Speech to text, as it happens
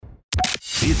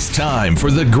It's time for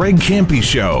the Greg Kampe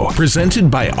Show, presented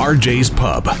by RJs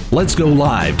Pub. Let's go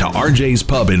live to RJs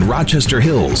Pub in Rochester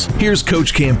Hills. Here's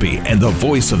Coach Kampe and the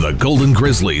voice of the Golden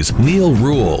Grizzlies, Neal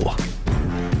Ruhl.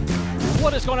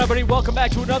 What is going on, everybody? Welcome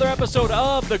back to another episode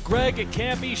of the Greg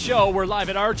Kampe Show. We're live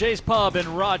at RJ's Pub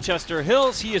in Rochester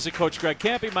Hills. He is a Coach Greg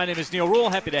Kampe. My name is Neal Ruhl.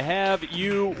 Happy to have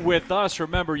you with us.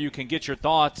 Remember, you can get your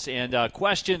thoughts and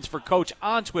questions for Coach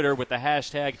on Twitter with the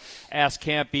hashtag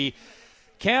AskKampe.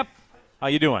 Camp, how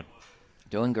you doing?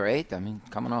 Doing great. I mean,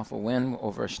 coming off a win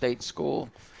over a state school.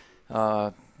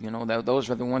 Those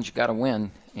are the ones you got to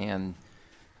win, and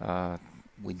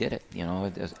we did it,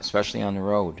 especially on the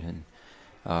road. And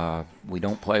we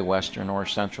don't play Western or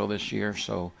Central this year,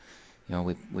 so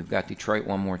we've got Detroit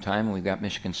one more time, and we've got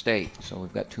Michigan State. So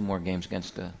we've got two more games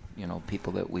against the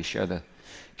people that we share the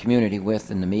community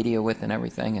with and the media with and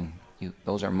everything, and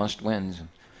those are must wins.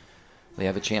 We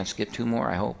have a chance to get two more,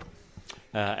 I hope.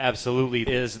 Absolutely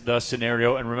is the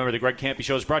scenario. And remember, the Greg Kampe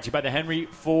Show is brought to you by the Henry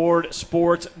Ford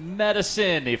Sports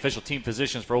Medicine, the official team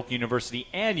physicians for Oakland University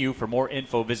and you. For more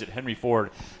info, visit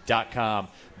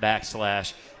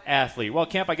henryford.com/athlete. Well,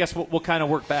 Camp, I guess we'll kind of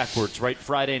work backwards, right?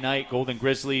 Friday night, Golden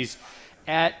Grizzlies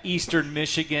at Eastern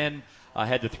Michigan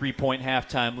had the 3-point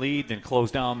halftime lead, then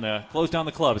closed down the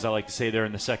club, as I like to say, there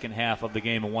in the second half of the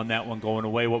game, and won that one going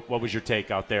away. What was your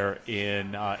take out there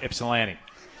in Ypsilanti?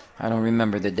 I don't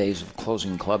remember the days of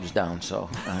closing clubs down, so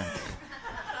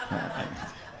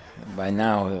by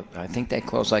now I think they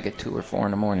close like at 2 or 4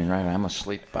 in the morning, right? I'm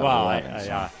asleep by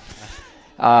 11.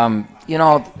 I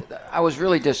was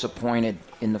really disappointed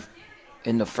in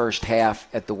the first half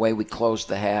at the way we closed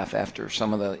the half after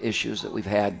some of the issues that we've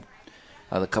had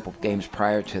the couple of games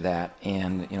prior to that,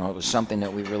 and it was something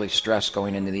that we really stressed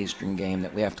going into the Eastern game,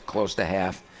 that we have to close the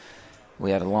half. We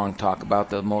had a long talk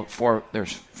about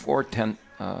there's four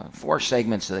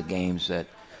segments of the games that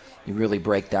you really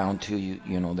break down to.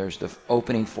 There's the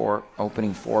opening four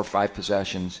or five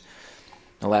possessions,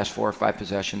 the last 4 or 5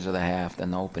 possessions of the half,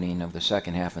 then the opening of the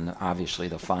second half, and obviously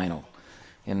the final.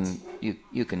 And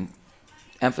you can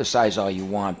emphasize all you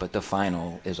want, but the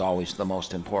final is always the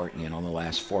most important, the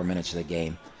last 4 minutes of the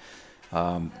game.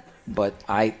 But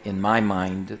in my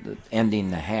mind,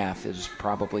 ending the half is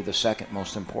probably the second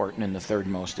most important, and the third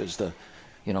most is the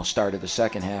start of the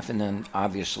second half. And then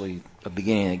obviously the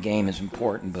beginning of the game is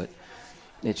important, but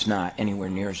it's not anywhere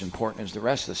near as important as the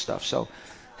rest of the stuff. So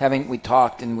we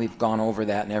talked, and we've gone over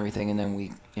that and everything, and then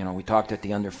we talked at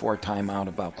the under 4 timeout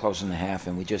about closing the half,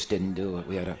 and we just didn't do it.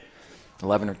 We had a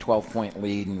 11 or 12 point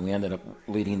lead, and we ended up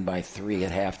leading by 3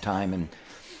 at halftime. And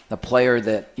the player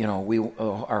that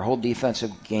our whole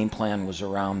defensive game plan was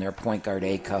around their point guard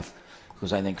Acuff,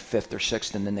 who's I think 5th or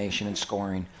 6th in the nation in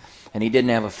scoring. And he didn't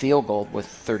have a field goal with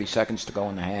 30 seconds to go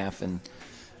in the half. And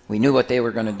we knew what they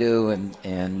were going to do, and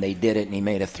they did it, and he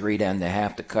made a 3 to end the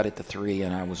half to cut it to 3,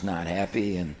 and I was not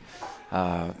happy. And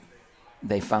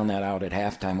they found that out at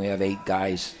halftime. We have 8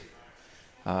 guys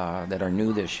that are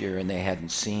new this year, and they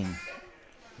hadn't seen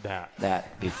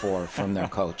that before from their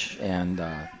coach. And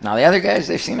now the other guys,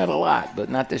 they've seen it a lot, but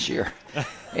not this year.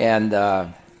 And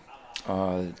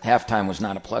halftime was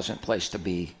not a pleasant place to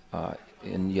be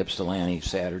in Ypsilanti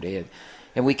Saturday.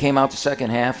 And we came out the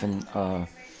second half, and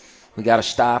we got a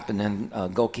stop, and then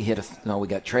Golke we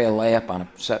got Trey a layup on a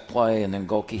set play, and then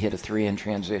Golke hit a 3 in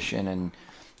transition, and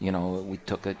we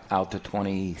took it out to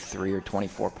 23 or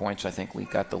 24 points. I think we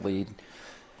got the lead.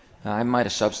 I might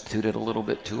have substituted a little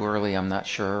bit too early. I'm not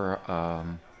sure.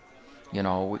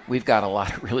 We've got a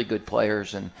lot of really good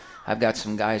players, and I've got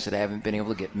some guys that I haven't been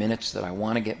able to get minutes that I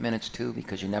want to get minutes to,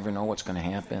 because you never know what's going to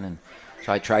happen. And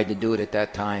so I tried to do it at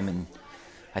that time, and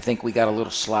I think we got a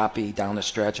little sloppy down the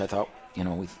stretch. I thought,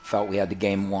 we felt we had the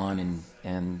game won,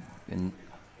 and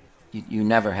you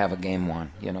never have a game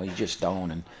won. You just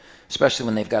don't. And especially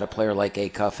when they've got a player like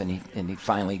Acuff, and he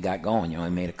finally got going. He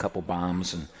made a couple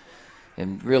bombs,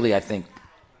 and really I think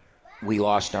we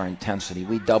lost our intensity.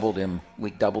 We doubled him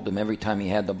every time he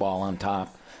had the ball on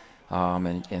top.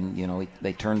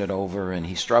 They turned it over, and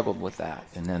he struggled with that.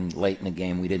 And then late in the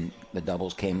game, the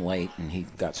doubles came late, and he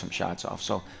got some shots off.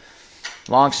 So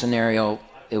long scenario,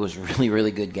 it was a really,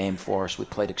 really good game for us. We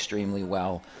played extremely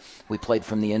well. We played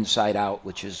from the inside out,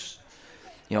 which is,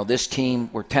 this team,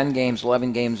 we're 10 games,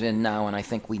 11 games in now, and I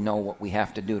think we know what we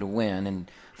have to do to win.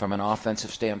 And from an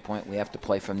offensive standpoint, we have to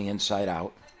play from the inside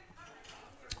out.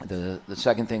 The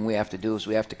second thing we have to do is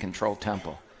we have to control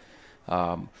tempo.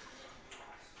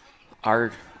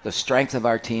 The strength of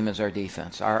our team is our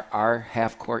defense. Our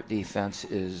half-court defense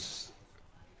is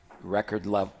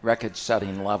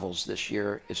record-setting levels this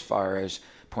year as far as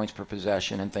points per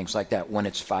possession and things like that when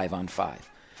it's 5-on-5.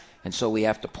 And so we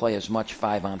have to play as much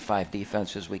 5-on-5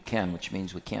 defense as we can, which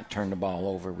means we can't turn the ball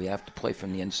over. We have to play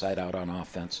from the inside out on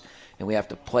offense. And we have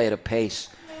to play at a pace.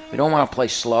 We don't want to play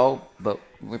slow, but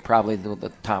we're probably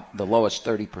the lowest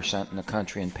 30% in the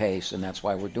country in pace, and that's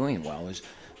why we're doing well, is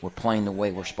we're playing the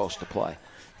way we're supposed to play.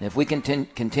 And if we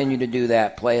continue to do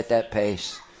that, play at that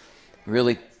pace,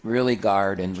 really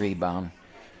guard and rebound,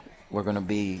 we're going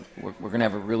to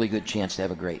have a really good chance to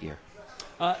have a great year.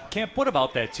 Camp, what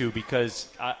about that too? Because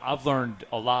I've learned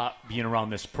a lot being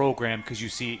around this program, because you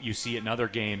see it in other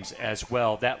games as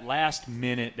well. That last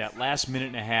minute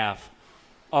and a half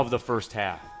of the first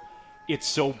half, it's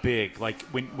so big. Like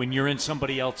when you're in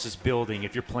somebody else's building,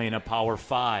 if you're playing a Power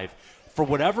 5, for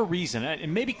whatever reason,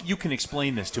 and maybe you can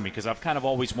explain this to me, because I've kind of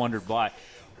always wondered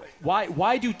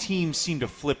why do teams seem to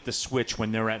flip the switch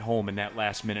when they're at home in that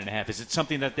last minute and a half? Is it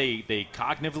something that they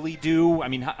cognitively do? I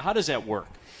mean, how does that work?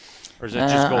 Or does it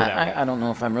just go that way? I don't know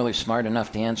if I'm really smart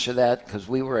enough to answer that, because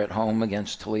we were at home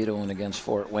against Toledo and against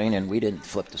Fort Wayne, and we didn't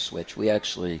flip the switch. We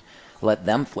actually let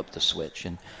them flip the switch.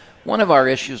 And one of our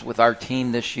issues with our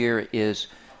team this year is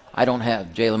I don't have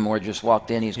 – Jalen Moore just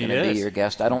walked in. He's going to be your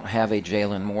guest. I don't have a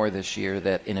Jalen Moore this year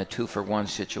that in a 2-for-1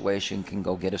 situation can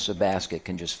go get us a basket,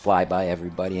 can just fly by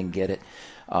everybody and get it.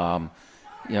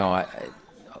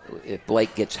 If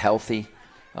Blake gets healthy,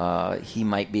 he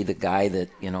might be the guy that,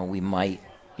 we might –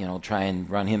 try and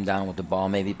run him down with the ball,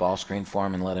 maybe ball screen for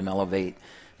him and let him elevate.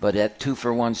 But at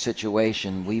 2-for-1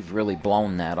 situation, we've really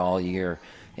blown that all year.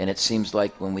 And it seems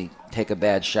like when we take a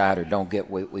bad shot or don't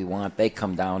get what we want, they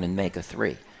come down and make a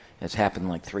three. It's happened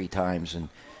like 3 times.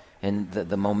 And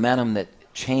the momentum that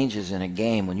changes in a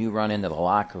game when you run into the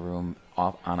locker room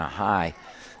on a high,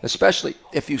 especially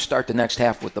if you start the next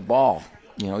half with the ball.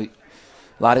 A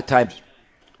lot of times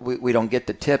we don't get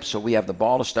the tip, so we have the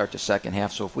ball to start the second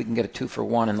half. So if we can get a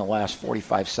 2-for-1 in the last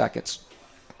 45 seconds,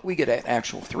 we get an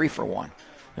actual 3-for-1.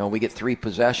 We get 3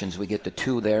 possessions. We get the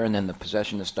 2 there and then the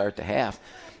possession to start the half.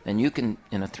 And you can,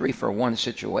 in a 3-for-1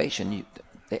 situation,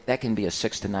 that can be a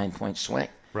 6 to 9 point swing,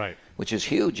 right? Which is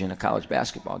huge in a college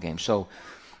basketball game. So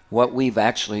what we've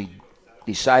actually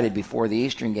decided before the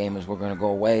Eastern game is we're going to go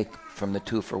away from the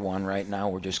 2-for-1 right now.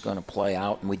 We're just going to play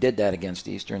out. And we did that against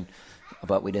Eastern.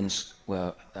 But we didn't.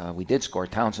 We did score.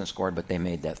 Townsend scored, but they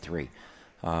made that 3.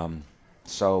 I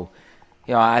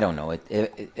don't know.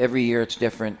 Every year it's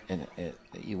different, and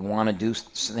you want to do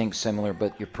things similar,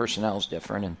 but your personnel is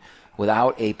different. And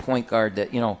without a point guard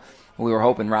that, we were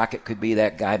hoping Rocket could be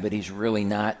that guy, but he's really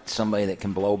not somebody that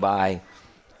can blow by,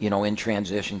 in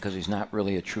transition, because he's not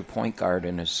really a true point guard.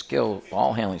 And his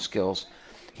ball handling skills,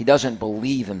 he doesn't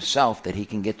believe himself that he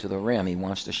can get to the rim. He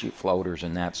wants to shoot floaters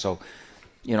and that. So.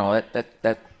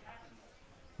 That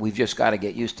we've just got to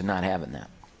get used to not having that.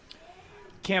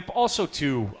 Camp, also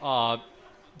too,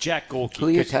 Jack Golke. Who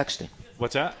are you texting?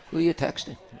 What's that? Who are you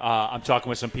texting? I'm talking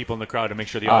with some people in the crowd to make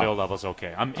sure the audio level's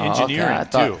okay. I'm engineering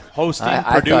too. Hosting,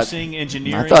 producing,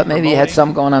 engineering. I thought maybe you had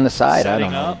some going on the side. Setting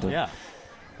I don't know. Up, yeah.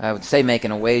 I would say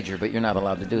making a wager, but you're not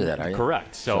allowed to do that, are you?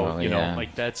 Correct. So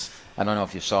that's. I don't know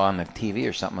if you saw on the TV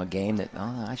or something a game that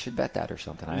I should bet that or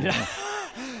something. I don't know.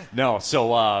 No,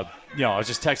 so I was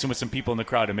just texting with some people in the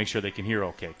crowd to make sure they can hear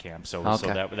okay, Cam. So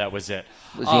that was it.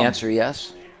 Was the answer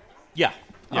yes? Yeah,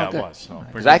 it was.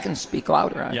 Because I can speak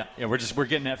louder. Yeah, we're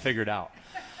getting that figured out.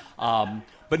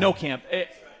 But no, Cam,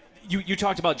 you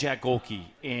talked about Jack Golke,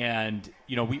 and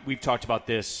we've talked about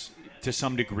this to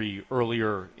some degree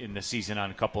earlier in the season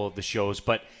on a couple of the shows,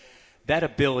 but that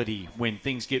ability when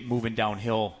things get moving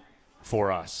downhill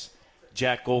for us,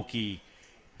 Jack Golke.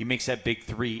 He makes that big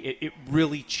 3. It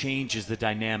really changes the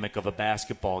dynamic of a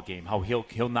basketball game, how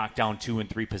he'll knock down 2 and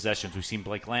 3 possessions. We've seen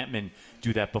Blake Lampman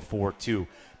do that before, too.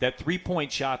 That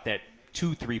 3-point shot, that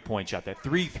 2 3-point shot, that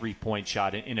 3 3-point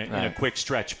shot in a quick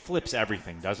stretch flips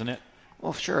everything, doesn't it?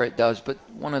 Well, sure it does. But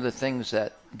one of the things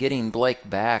that getting Blake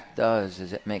back does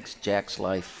is it makes Jack's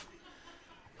life,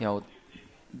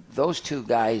 those 2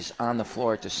 guys on the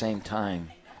floor at the same time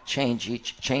change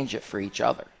it for each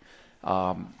other.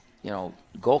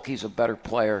 Golke's a better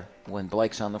player when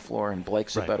Blake's on the floor, and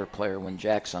Blake's a better player when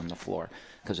Jack's on the floor,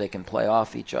 because they can play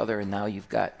off each other. And now you've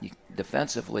got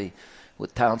defensively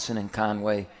with Townsend and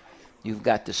Conway, you've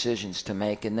got decisions to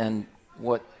make. And then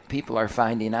what people are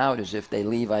finding out is if they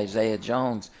leave Isaiah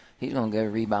Jones, he's going to get a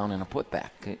rebound and a putback.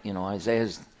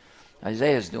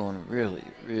 Isaiah's doing really,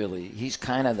 really. He's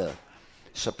kind of the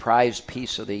surprise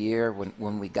piece of the year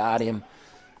when we got him.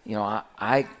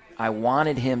 I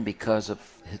wanted him because of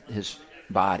his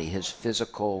body, his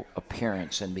physical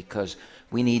appearance, and because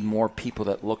we need more people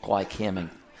that look like him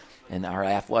and are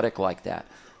athletic like that.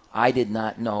 I did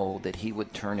not know that he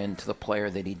would turn into the player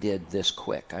that he did this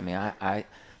quick. I mean,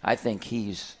 I think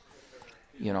he's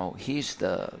he's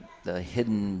the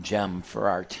hidden gem for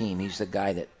our team. He's the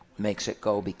guy that makes it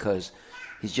go because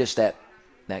he's just that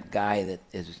guy that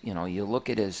is, you look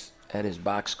at his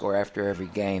box score after every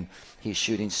game, he's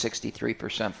shooting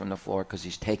 63% from the floor because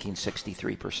he's taking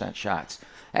 63% shots.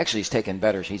 Actually, he's taken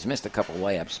better. He's missed a couple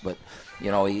layups, but,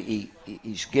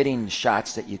 he's getting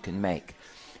shots that you can make.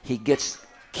 He gets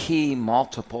key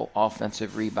multiple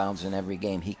offensive rebounds in every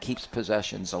game. He keeps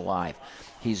possessions alive.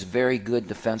 He's very good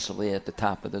defensively at the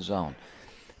top of the zone.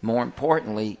 More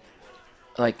importantly,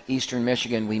 like Eastern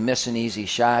Michigan, we miss an easy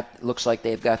shot. Looks like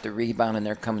they've got the rebound and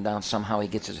they're coming down. Somehow he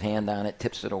gets his hand on it,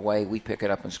 tips it away. We pick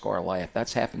it up and score a layup.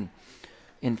 That's happened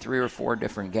in 3 or 4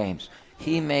 different games.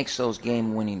 He makes those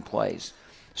game-winning plays.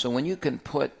 So when you can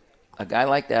put a guy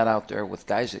like that out there with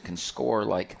guys that can score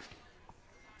like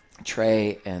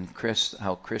Trey and Chris,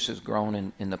 how Chris has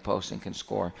grown in the post and can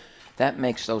score, that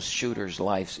makes those shooters'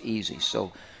 lives easy.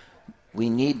 So we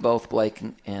need both Blake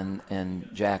and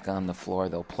Jack on the floor.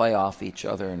 They'll play off each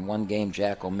other. In one game,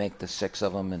 Jack will make the 6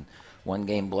 of them, and one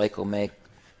game Blake will make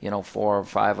 4 or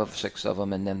 5 of 6 of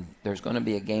them, and then there's going to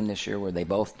be a game this year where they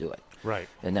both do it. Right.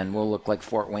 And then we'll look like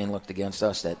Fort Wayne looked against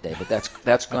us that day. But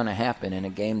that's going to happen in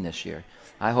a game this year.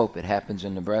 I hope it happens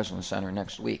in the Breslin Center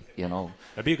next week.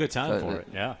 That'd be a good time for it.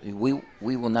 Yeah. We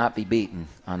will not be beaten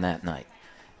on that night,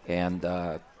 and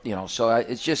so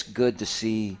it's just good to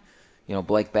see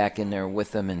Blake back in there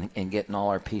with them and getting all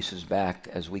our pieces back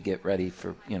as we get ready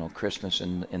for Christmas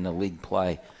and the league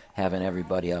play, having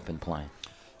everybody up and playing.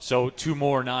 So 2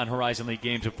 more non-Horizon League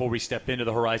games before we step into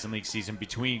the Horizon League season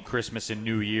between Christmas and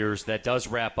New Year's. That does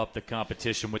wrap up the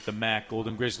competition with the MAC.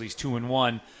 Golden Grizzlies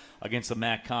 2-1 against the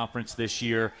MAC conference this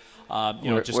year.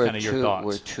 Just kind of your thoughts.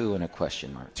 We're 2 and a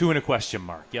question mark. 2 and a question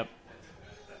mark. Yep.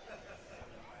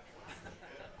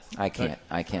 I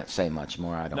can't say much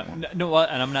more. I don't want. No,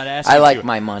 and I'm not asking. I like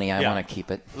my money. I want to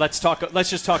keep it. Let's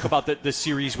just talk about the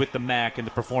series with the MAC and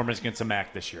the performance against the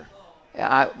MAC this year.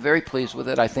 I'm very pleased with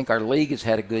it. I think our league has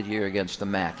had a good year against the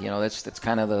MAC. That's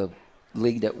kind of the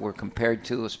league that we're compared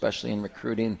to, especially in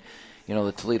recruiting.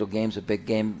 The Toledo game's a big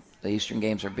game. The Eastern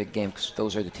games are a big game because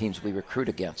those are the teams we recruit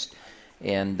against.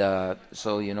 And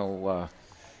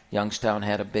Youngstown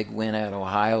had a big win at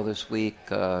Ohio this week.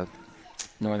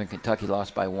 Northern Kentucky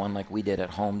lost by 1 like we did at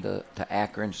home to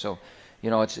Akron. So,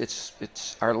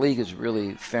 it's our league is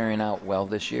really faring out well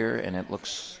this year, and it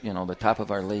looks, the top of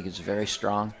our league is very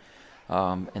strong.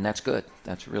 And that's good.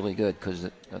 That's really good because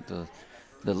the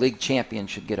league champion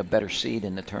should get a better seed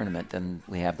in the tournament than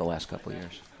we have the last couple of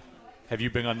years. Have you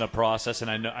been on the process?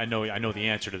 And I know the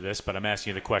answer to this, but I'm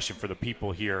asking you the question for the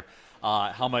people here.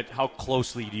 How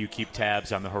closely do you keep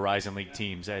tabs on the Horizon League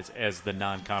teams as the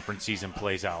non-conference season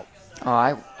plays out? Oh,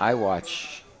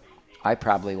 I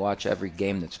probably watch every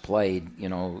game that's played.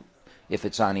 If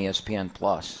it's on ESPN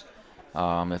Plus.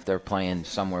 If they're playing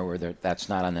somewhere where that's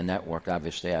not on the network,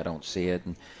 obviously I don't see it,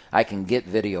 and I can get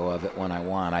video of it when I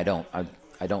want. I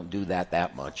don't do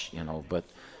that much, But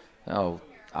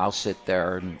I'll sit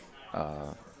there and.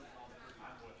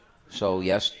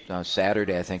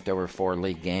 Saturday I think there were 4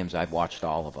 league games. I've watched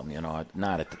all of them.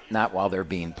 Not while they're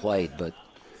being played, but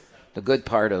the good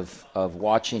part of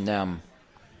watching them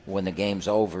when the game's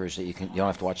over is that you don't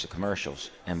have to watch the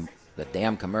commercials, and the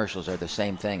damn commercials are the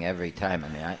same thing every time.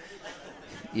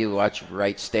 You watch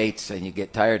Wright States and you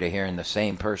get tired of hearing the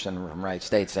same person from Wright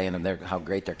State saying how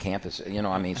great their campus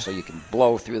is. So you can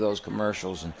blow through those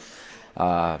commercials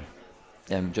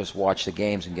and just watch the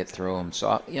games and get through them.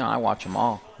 So, I watch them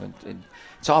all.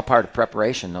 It's all part of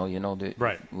preparation, though.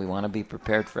 Right. We want to be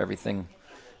prepared for everything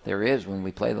there is when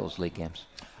we play those league games.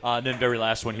 And then very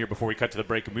last one here before we cut to the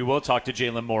break. And we will talk to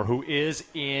Jalen Moore, who is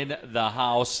in the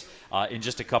house in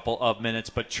just a couple of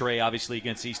minutes. But Trey, obviously,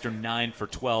 against Eastern, 9 for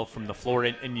 12 from the floor.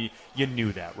 And you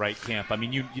knew that, right, Camp?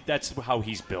 That's how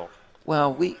he's built.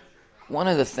 Well, one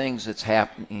of the things that's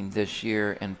happening this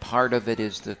year, and part of it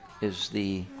is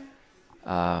the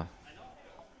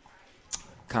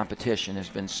competition has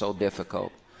been so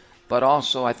difficult. But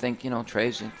also, I think,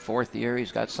 Trey's in 4th year.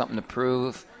 He's got something to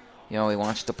prove. He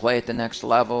wants to play at the next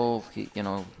level. He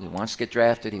wants to get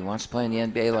drafted. He wants to play in the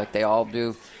NBA like they all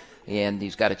do. And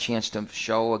he's got a chance to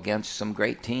show against some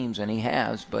great teams, and he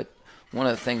has. But one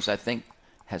of the things I think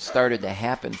has started to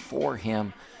happen for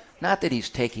him, not that he's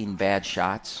taking bad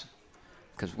shots,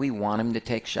 because we want him to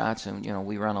take shots, and,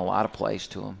 we run a lot of plays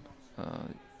to him.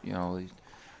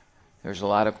 There's a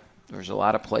lot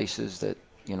of places that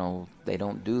they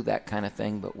don't do that kind of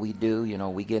thing, but we do.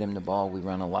 We get him the ball. We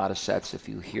run a lot of sets. If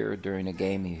you hear during a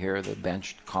game, you hear the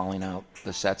bench calling out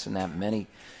the sets, and that many.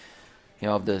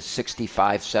 Of the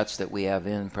 65 sets that we have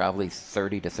in, probably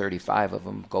 30 to 35 of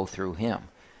them go through him.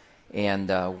 And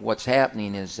what's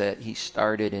happening is that he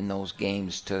started in those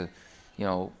games to,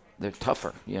 they're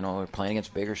tougher. They're playing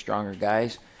against bigger, stronger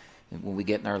guys. And when we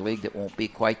get in our league, that won't be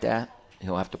quite that.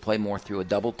 He'll have to play more through a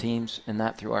double teams and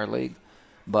not through our league.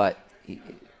 But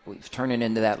we've turned it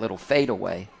into that little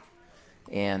fadeaway.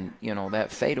 And,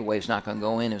 that fadeaway is not going to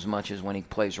go in as much as when he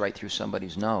plays right through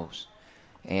somebody's nose.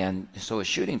 And so his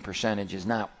shooting percentage is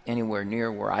not anywhere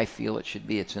near where I feel it should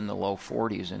be. It's in the low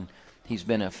 40s, and he's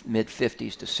been a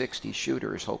mid-50s to 60s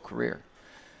shooter his whole career.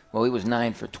 Well, he was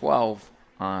 9 for 12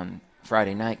 on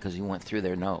Friday night because he went through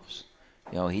their nose.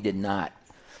 He did not.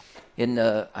 In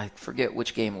I forget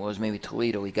which game it was, maybe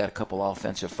Toledo, he got a couple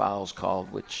offensive fouls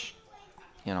called, which,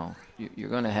 you're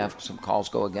going to have some calls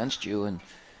go against you.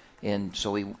 And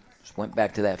so he went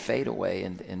back to that fadeaway,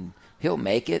 and he'll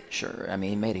make it, sure. I mean,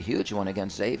 he made a huge one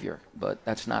against Xavier, but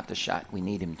that's not the shot we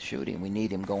need him shooting. We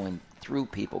need him going through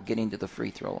people, getting to the free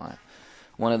throw line.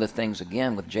 One of the things,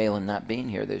 again, with Jalen not being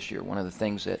here this year, one of the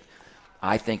things that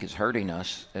I think is hurting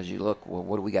us as you look, well,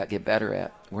 what do we got to get better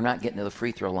at? We're not getting to the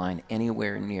free throw line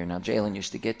anywhere near. Now, Jalen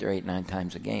used to get there 8-9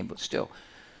 times a game, but still,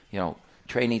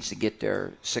 Trey needs to get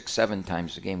there 6-7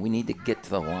 times a game. We need to get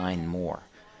to the line more.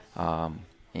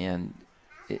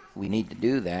 We need to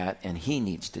do that, and he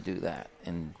needs to do that.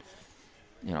 And,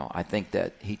 I think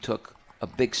that he took a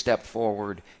big step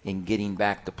forward in getting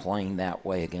back to playing that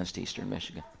way against Eastern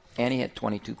Michigan. And he had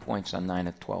 22 points on 9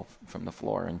 of 12 from the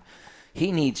floor. And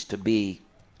he needs to be,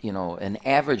 an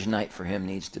average night for him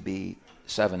needs to be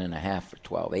 7.5 for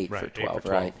 12, 8 for 12,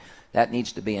 right? That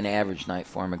needs to be an average night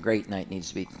for him. A great night needs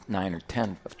to be 9 or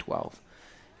 10 of 12.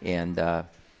 And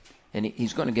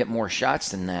he's going to get more shots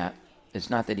than that. It's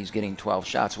not that he's getting 12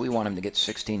 shots. We want him to get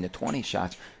 16 to 20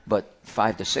 shots, but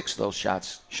 5 to 6 of those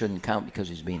shots shouldn't count because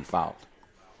he's being fouled,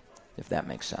 if that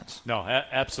makes sense. No,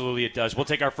 absolutely it does. We'll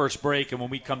take our first break, and when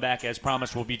we come back, as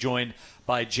promised, we'll be joined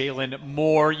by Jalen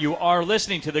Moore. You are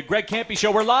listening to the Greg Kampe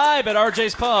Show. We're live at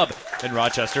RJs Pub in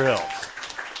Rochester Hills.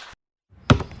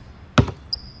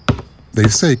 They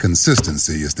say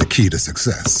consistency is the key to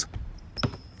success.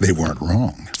 They weren't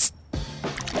wrong.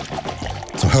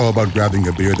 So how about grabbing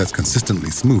a beer that's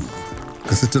consistently smooth,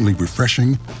 consistently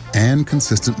refreshing, and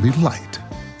consistently light?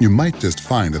 You might just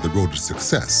find that the road to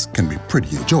success can be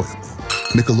pretty enjoyable.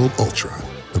 Michelob Ultra,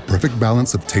 the perfect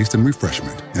balance of taste and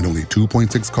refreshment, and only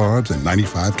 2.6 carbs and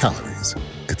 95 calories.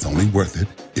 It's only worth it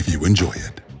if you enjoy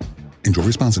it. Enjoy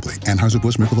responsibly.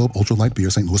 Anheuser-Busch Michelob Ultra Light Beer,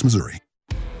 St. Louis, Missouri.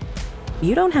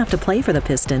 You don't have to play for the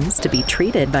Pistons to be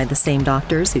treated by the same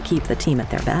doctors who keep the team at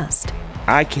their best.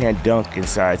 I can't dunk in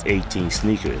size 18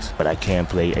 sneakers, but I can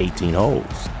play 18 holes.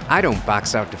 I don't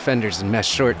box out defenders in mesh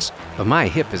shorts, but my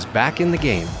hip is back in the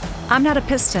game. I'm not a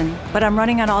Piston, but I'm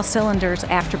running on all cylinders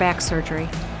after back surgery.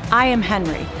 I am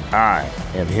Henry. I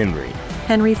am Henry.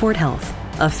 Henry Ford Health,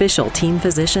 official team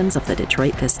physicians of the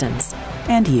Detroit Pistons.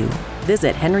 And you.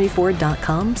 Visit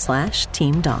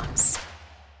henryford.com/teamdocs.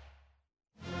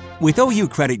 With OU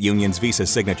Credit Union's Visa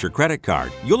Signature Credit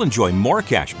Card, you'll enjoy more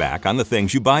cash back on the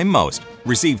things you buy most.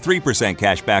 Receive 3%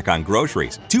 cash back on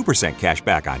groceries, 2% cash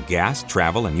back on gas,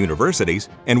 travel, and universities,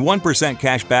 and 1%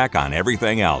 cash back on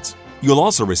everything else. You'll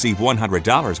also receive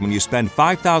 $100 when you spend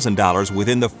 $5,000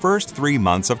 within the first 3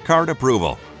 months of card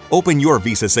approval. Open your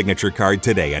Visa Signature Card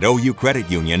today at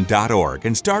oucreditunion.org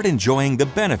and start enjoying the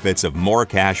benefits of more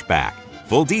cash back.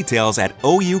 Full details at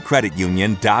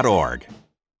oucreditunion.org.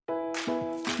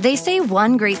 They say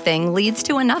one great thing leads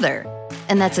to another,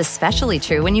 and that's especially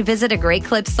true when you visit a Great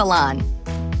Clips salon.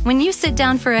 When you sit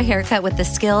down for a haircut with the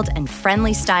skilled and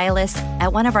friendly stylist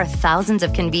at one of our thousands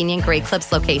of convenient Great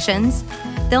Clips locations,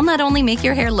 they'll not only make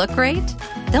your hair look great,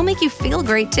 they'll make you feel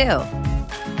great too.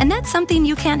 And that's something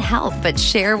you can't help but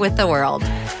share with the world.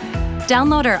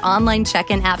 Download our online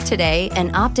check-in app today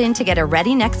and opt in to get a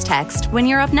Ready Next text when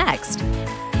you're up next.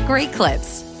 Great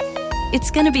Clips. It's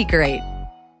gonna be great.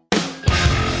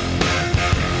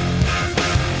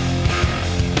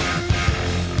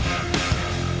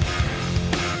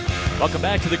 Welcome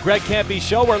back to the Greg Kampe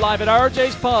Show. We're live at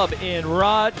RJs Pub in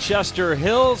Rochester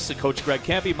Hills. Coach Greg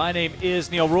Kampe, my name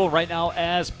is Neal Ruhl. Right now,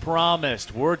 as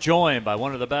promised, we're joined by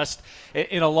one of the best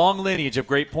in a long lineage of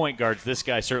great point guards. This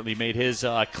guy certainly made his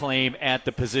claim at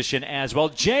the position as well.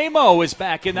 J-Mo is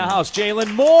back in the house.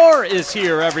 Jalen Moore is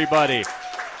here, everybody.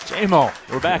 J-Mo,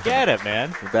 we're back at it,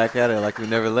 man. We're back at it like we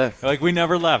never left. Like we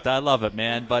never left. I love it,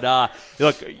 man. But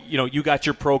look, you got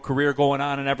your pro career going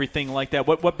on and everything like that.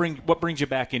 What brings you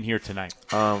back in here tonight?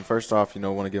 First off,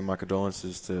 want to give my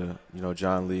condolences to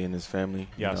John Lee and his family.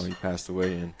 Yes. He passed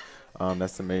away, and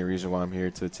that's the main reason why I'm here,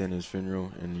 to attend his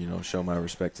funeral and show my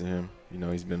respect to him.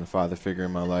 He's been a father figure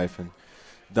in my life, and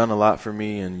done a lot for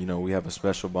me, and, we have a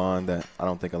special bond that I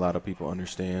don't think a lot of people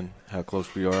understand how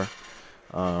close we are.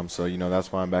 So,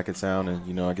 that's why I'm back in town,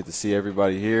 and, I get to see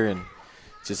everybody here, and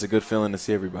it's just a good feeling to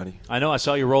see everybody. I know I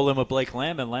saw you roll in with Blake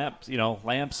Lamb, and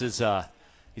Lamps is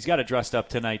he's got it dressed up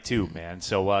tonight too, man.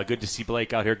 So good to see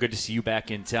Blake out here. Good to see you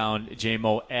back in town,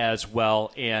 J-Mo, as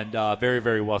well. And very,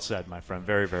 very well said, my friend.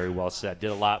 Very, very well said.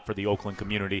 Did a lot for the Oakland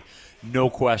community. No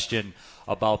question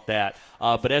about that.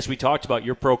 But as we talked about,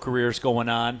 your pro career is going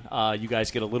on. You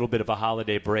guys get a little bit of a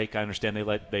holiday break. I understand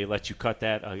they let you cut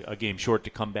that a game short to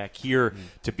come back here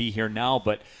to be here now.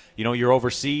 But, you're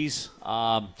overseas.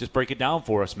 Just break it down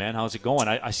for us, man. How's it going?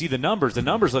 I see the numbers. The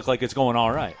numbers look like it's going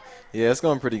all right. Yeah, it's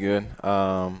going pretty good.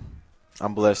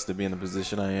 I'm blessed to be in the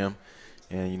position I am.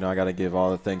 And, I got to give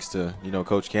all the thanks to,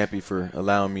 Coach Kampe for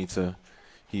allowing me to –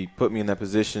 he put me in that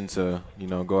position to,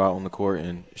 go out on the court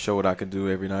and show what I can do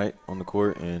every night on the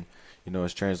court. And,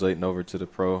 it's translating over to the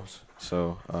pros.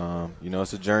 So,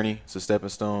 it's a journey. It's a stepping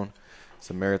stone.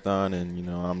 It's a marathon. And,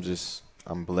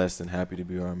 I'm blessed and happy to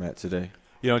be where I'm at today.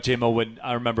 J-Mo, when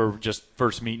I remember just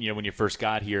first meeting you when you first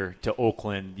got here to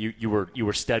Oakland, you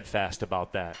were steadfast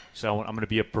about that. So I'm going to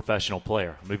be a professional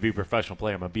player. I'm going to be a professional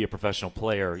player. I'm going to be a professional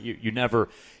player. You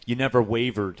never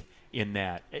wavered in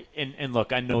that. And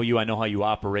look, I know you. I know how you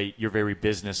operate. You're very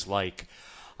business-like.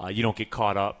 You don't get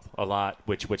caught up a lot,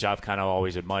 which I've kind of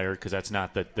always admired because that's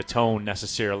not the tone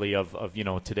necessarily of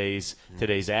today's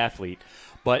athlete.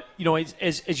 But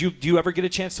as do you ever get a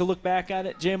chance to look back at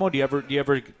it, J-Mo? Do you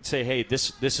ever say, hey,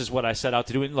 this is what I set out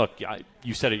to do? And look,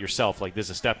 you said it yourself, like this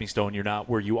is a stepping stone. You're not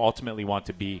where you ultimately want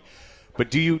to be. But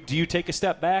do you take a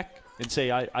step back and say,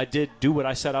 I did do what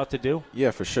I set out to do? Yeah,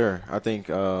 for sure. I think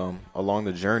along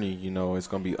the journey, it's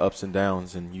going to be ups and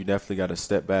downs, and you definitely got to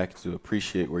step back to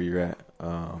appreciate where you're at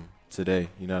today.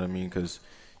 You know what I mean? Because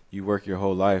you work your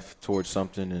whole life towards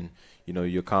something, and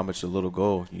you accomplish a little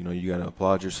goal. You got to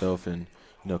applaud yourself and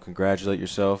congratulate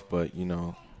yourself. But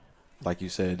like you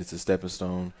said, it's a stepping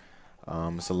stone.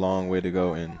 It's a long way to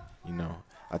go, and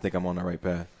I think I'm on the right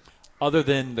path. Other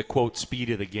than the quote speed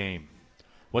of the game,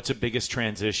 what's the biggest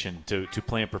transition to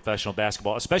playing professional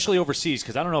basketball, especially overseas?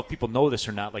 Because I don't know if people know this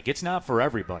or not. Like, it's not for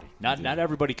everybody. Not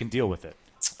everybody can deal with it.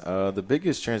 The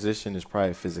biggest transition is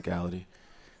probably physicality.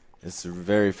 It's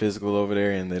very physical over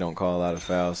there, and they don't call a lot of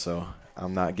fouls. So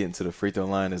I'm not getting to the free throw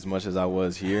line as much as I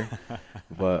was here,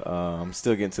 but I'm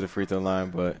still getting to the free throw line.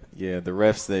 But yeah, the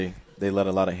refs they let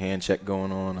a lot of hand check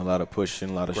going on, a lot of pushing,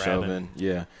 a lot of shoving.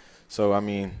 Yeah. So I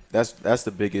mean that's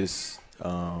the biggest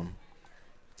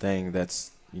thing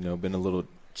that's been a little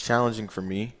challenging for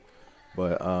me,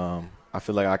 but I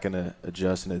feel like I can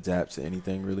adjust and adapt to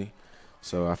anything really.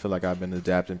 So I feel like I've been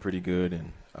adapting pretty good,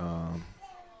 and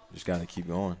just got to keep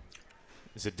going.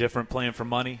 Is it different playing for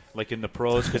money, like in the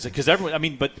pros? Because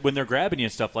everyone, but when they're grabbing you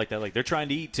and stuff like that, like they're trying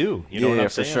to eat too. You know what I'm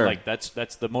saying? For sure. Like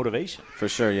that's the motivation. For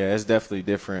sure, yeah, it's definitely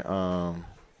different.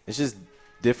 It's just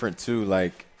different too.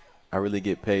 Like I really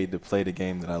get paid to play the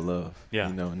game that I love. Yeah.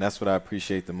 And that's what I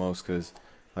appreciate the most. Because,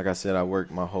 like I said, I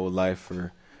worked my whole life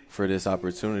for this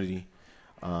opportunity,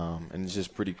 and it's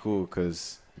just pretty cool.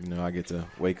 Because I get to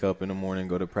wake up in the morning,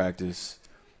 go to practice.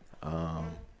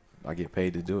 I get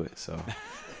paid to do it, so.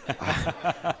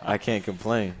 I can't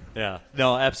complain. Yeah,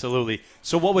 no, absolutely.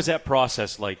 So what was that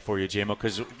process like for you, J-Mo?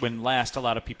 Because when last a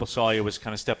lot of people saw you was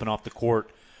kind of stepping off the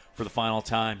court for the final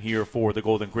time here for the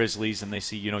Golden Grizzlies, and they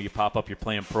see, you pop up, you're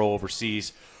playing pro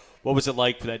overseas. What was it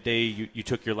like for that day you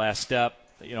took your last step,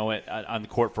 on the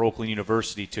court for Oakland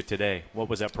University to today? What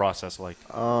was that process like?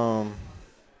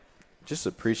 Just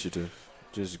appreciative,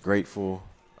 just grateful.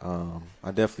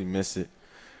 I definitely miss it.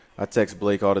 I text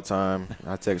Blake all the time.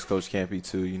 I text Coach Kampe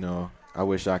too. I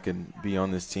wish I could be on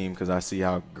this team because I see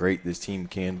how great this team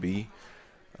can be.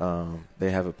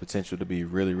 They have a potential to be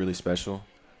really, really special.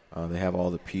 They have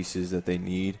all the pieces that they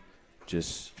need.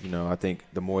 Just, I think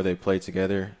the more they play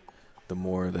together, the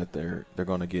more that they're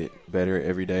going to get better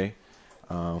every day.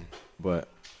 But,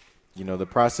 the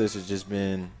process has just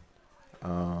been,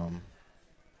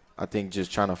 I think,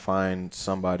 just trying to find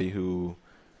somebody who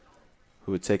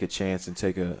would take a chance and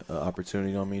take an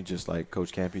opportunity on me, just like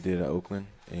Coach Kampe did at Oakland.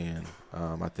 And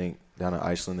I think down at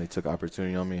Iceland they took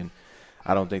opportunity on me, and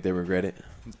I don't think they regret it.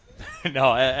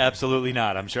 No, absolutely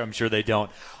not. I'm sure they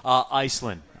don't.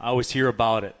 Iceland, I always hear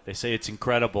about it. They say it's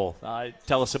incredible.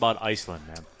 Tell us about Iceland,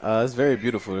 man. It's very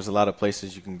beautiful. There's a lot of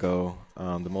places you can go.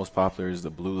 The most popular is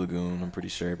the Blue Lagoon. I'm pretty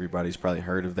sure everybody's probably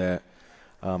heard of that.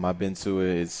 I've been to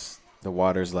it. The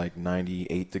water's like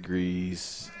 98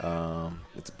 degrees.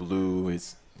 It's blue.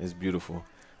 It's beautiful.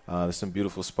 There's some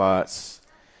beautiful spots,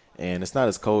 and it's not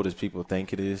as cold as people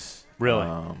think it is. Really?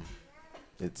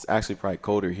 It's actually probably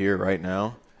colder here right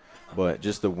now. But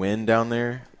just the wind down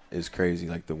there is crazy.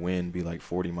 Like, the wind be like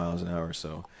 40 miles an hour,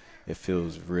 so it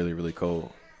feels really, really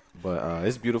cold. But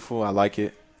it's beautiful. I like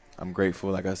it. I'm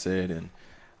grateful, like I said, and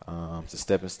it's a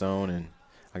stepping stone, and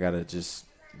I got to just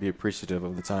be appreciative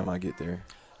of the time I get there.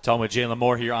 Talking with Jalen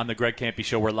Moore here on the Greg Kampe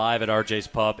Show. We're live at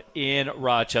RJs Pub in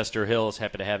Rochester Hills.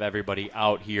 Happy to have everybody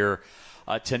out here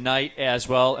tonight as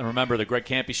well. And remember, the Greg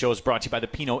Kampe Show is brought to you by the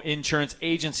Pinot Insurance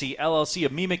Agency, LLC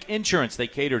of Mimic Insurance. They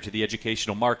cater to the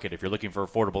educational market. If you're looking for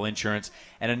affordable insurance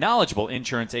and a knowledgeable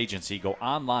insurance agency, go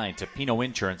online to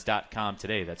pinoinsurance.com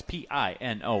today. That's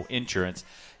P-I-N-O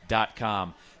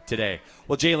insurance.com today.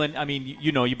 Well, Jalen, I mean,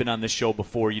 you know, you've been on this show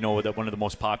before. You know that one of the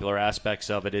most popular aspects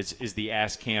of it is the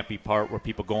Ask Kampe part, where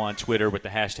people go on Twitter with the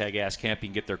hashtag Ask Kampe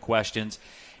and get their questions.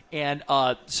 And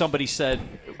somebody said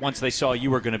once they saw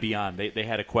you were going to be on, they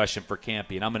had a question for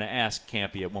Kampe, and I'm going to ask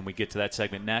Kampe it when we get to that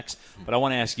segment next, but I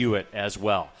want to ask you it as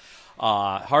well.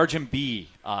 Harjan B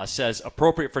says,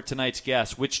 appropriate for tonight's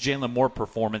guest, which Jalen Moore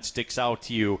performance sticks out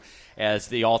to you as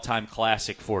the all-time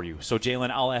classic for you? So,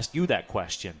 Jalen, I'll ask you that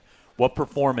question. What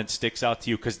performance sticks out to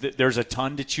you? Because there's a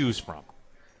ton to choose from.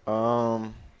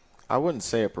 I wouldn't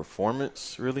say a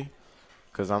performance, really,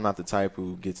 because I'm not the type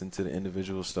who gets into the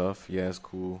individual stuff. Yeah, it's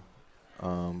cool.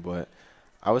 But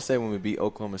I would say when we beat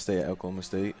Oklahoma State at Oklahoma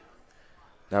State,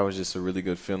 that was just a really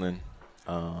good feeling.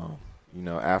 You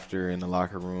know, after in the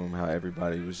locker room, how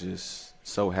everybody was just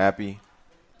so happy.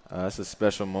 It's a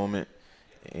special moment,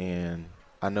 and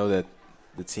I know that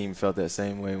the team felt that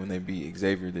same way when they beat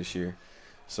Xavier this year.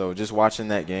 So just watching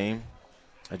that game,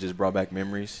 it just brought back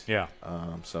memories. Yeah.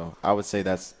 So I would say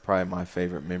that's probably my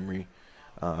favorite memory.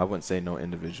 I wouldn't say no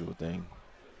individual thing.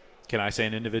 Can I say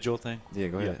an individual thing? Yeah,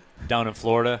 go ahead. Down in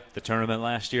Florida, the tournament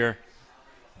last year,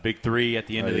 big three at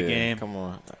the end of the game. Come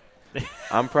on.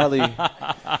 I'm probably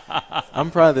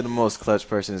the most clutch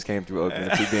person that's came through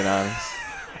Oakland, if you're being honest.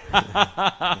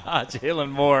 Jalen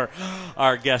Moore,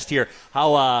 our guest here.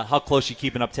 How close you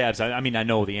keeping up tabs? I mean, I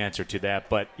know the answer to that,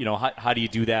 but you know, how do you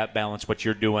do that? Balance what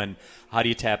you're doing. How do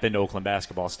you tap into Oakland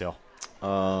basketball still?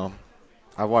 I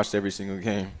watched every single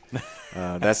game.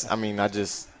 I just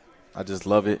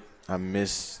love it. I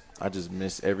just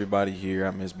miss everybody here.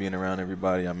 I miss being around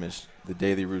everybody. I miss the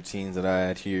daily routines that I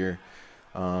had here.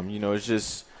 You know, it's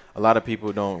just a lot of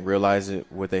people don't realize it,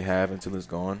 what they have, until it's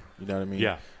gone. You know what I mean?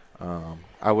 Yeah.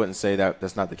 I wouldn't say that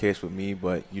that's not the case with me,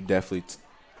 but you definitely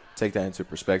take that into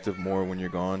perspective more when you're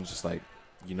gone. Just like,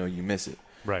 you know, you miss it.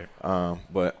 Right.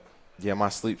 But yeah, my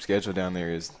sleep schedule down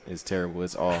there is terrible.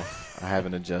 It's off. I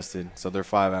haven't adjusted, so they're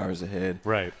 5 hours ahead.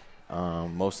 Right.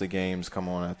 Most of the games come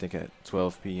on, I think, at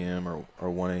 12 p.m. or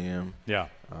 1 a.m. Yeah.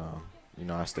 You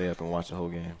know, I stay up and watch the whole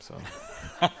game. So.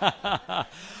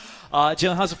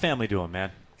 Jalen, how's the family doing,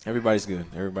 man? Everybody's good.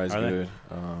 Everybody's Are they? good.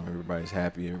 Everybody's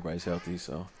happy. Everybody's healthy.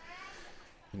 So,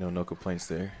 you know, no complaints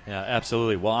there. Yeah,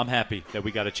 absolutely. Well, I'm happy that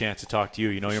we got a chance to talk to you.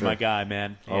 You know, you're my guy,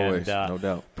 man. Always, and, no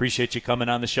doubt. Appreciate you coming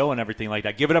on the show and everything like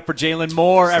that. Give it up for Jalen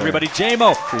Moore, everybody.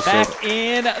 J-Mo, back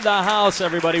in the house,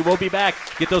 everybody. We'll be back.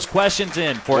 Get those questions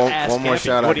in for Ask One more Kampe.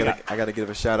 shout out. I got to give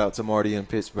a shout out to Marty in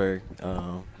Pittsburgh.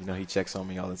 You know, he checks on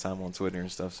me all the time on Twitter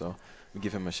and stuff, so we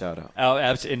give him a shout out. Oh,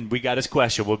 and we got his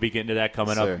question. We'll be getting to that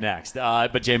coming up next.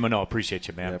 But J-Mo, no, appreciate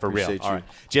you, man, for real. All right.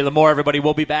 Jalen Moore, everybody.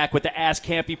 We'll be back with the Ask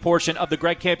Kampe portion of the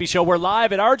Greg Kampe Show. We're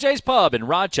live at RJs Pub in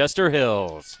Rochester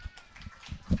Hills.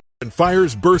 When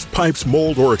fires, burst pipes,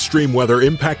 mold, or extreme weather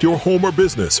impact your home or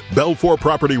business, Belfour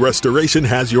Property Restoration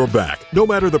has your back. No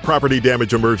matter the property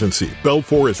damage emergency,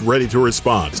 Belfour is ready to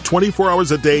respond 24 hours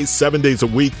a day, 7 days a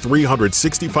week,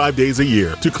 365 days a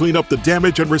year to clean up the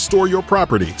damage and restore your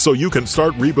property so you can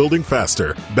start rebuilding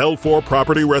faster. Belfour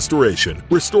Property Restoration,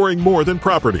 restoring more than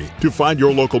property. To find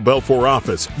your local Belfour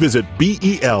office, visit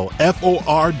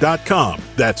belfor.com.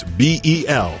 That's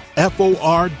belfor.com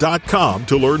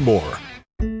to learn more.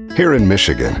 Here in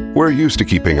Michigan, we're used to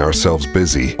keeping ourselves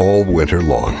busy all winter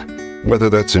long. Whether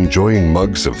that's enjoying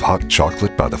mugs of hot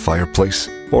chocolate by the fireplace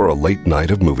or a late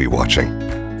night of movie watching.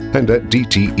 And at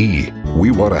DTE,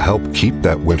 we want to help keep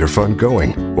that winter fun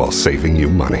going while saving you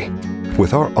money.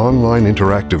 With our online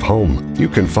interactive home, you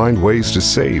can find ways to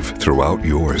save throughout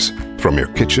yours, from your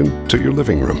kitchen to your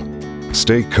living room.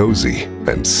 Stay cozy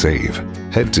and save.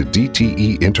 Head to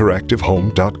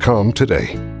DTEinteractivehome.com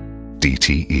today.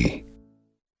 DTE.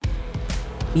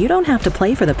 You don't have to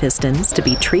play for the Pistons to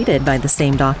be treated by the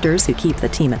same doctors who keep the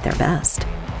team at their best.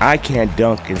 I can't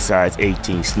dunk in size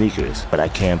 18 sneakers, but I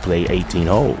can play 18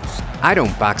 holes. I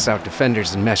don't box out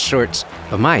defenders in mesh shorts,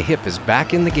 but my hip is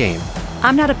back in the game.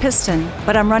 I'm not a Piston,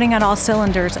 but I'm running on all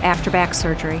cylinders after back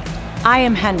surgery. I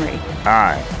am Henry.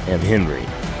 I am Henry.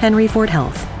 Henry Ford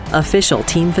Health, official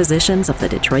team physicians of the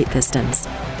Detroit Pistons.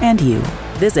 And you.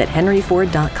 Visit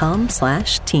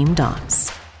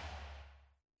henryford.com/teamdocs.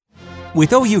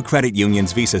 With OU Credit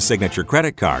Union's Visa Signature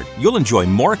Credit Card, you'll enjoy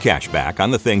more cash back on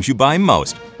the things you buy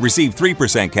most. Receive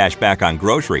 3% cash back on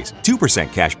groceries,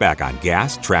 2% cash back on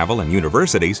gas, travel, and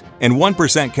universities, and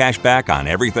 1% cash back on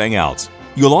everything else.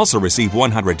 You'll also receive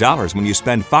 $100 when you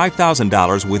spend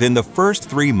 $5,000 within the first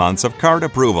 3 months of card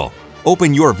approval.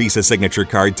 Open your Visa Signature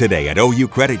Card today at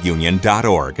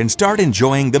oucreditunion.org and start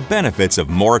enjoying the benefits of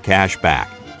more cash back.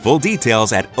 Full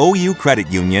details at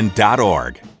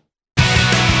oucreditunion.org.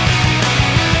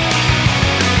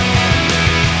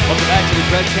 Welcome back to the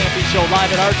Greg Kampe Show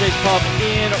live at RJs Pub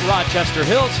in Rochester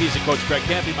Hills. He's a Coach Greg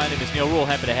Kampe. My name is Neal Ruhl.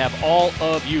 Happy to have all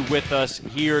of you with us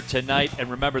here tonight. And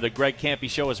remember, the Greg Kampe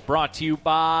Show is brought to you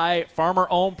by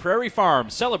farmer-owned Prairie Farm,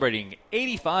 celebrating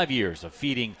 85 years of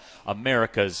feeding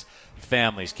America's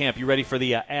families. Camp, you ready for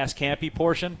the Ask Kampe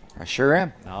portion? I sure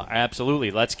am.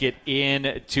 Absolutely. Let's get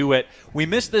into it. We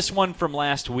missed this one from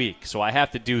last week, so I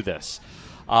have to do this.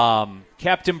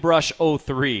 Captain Brush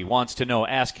 03 wants to know,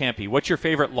 ask Kampe, what's your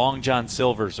favorite Long John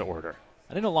Silver's order?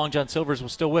 I didn't know Long John Silver's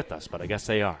was still with us, but I guess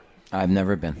they are. I've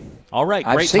never been. All right,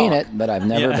 great I've seen talk. it, but I've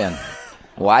never been.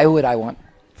 Why would I want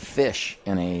fish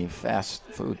in a fast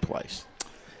food place?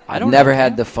 I've never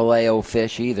had the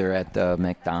Filet-O-Fish either at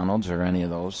McDonald's or any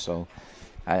of those, so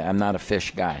I'm not a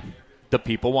fish guy. The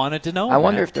people wanted to know. I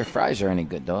wonder if their fries are any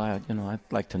good, though. I'd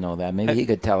like to know that. Maybe he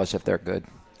could tell us if they're good.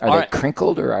 Are they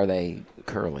crinkled or are they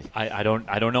curly? I don't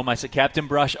know myself. Captain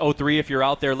Brush 03, if you're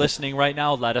out there listening right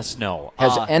now, let us know.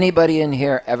 Has anybody in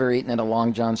here ever eaten at a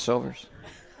Long John Silver's?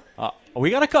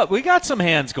 We got some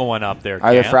hands going up there.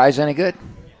 Are their fries any good?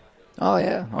 Oh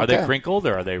yeah. Okay. Are they crinkled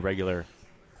or are they regular?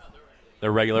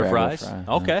 They're regular fries.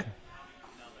 Okay. Yeah.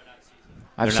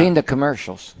 I've seen the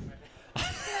commercials.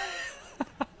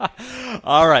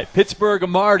 All right, Pittsburgh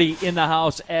Marty in the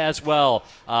house as well.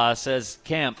 Says,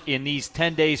 Camp, in these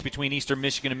 10 days between Eastern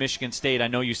Michigan and Michigan State, I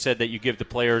know you said that you give the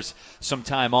players some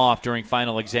time off during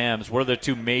final exams. What are the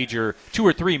two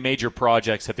or three major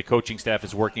projects that the coaching staff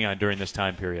is working on during this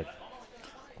time period?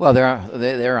 Well,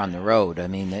 they're on the road. I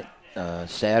mean,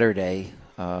 Saturday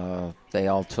they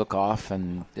all took off,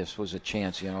 and this was a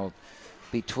chance.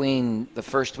 Between the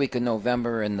first week of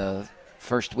November and the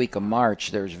first week of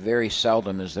March, there's very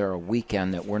seldom is there a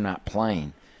weekend that we're not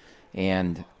playing.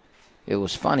 And it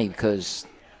was funny because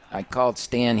I called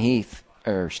Stan Heath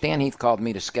called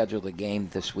me to schedule the game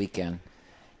this weekend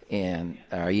and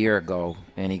a year ago,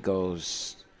 and he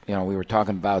goes, we were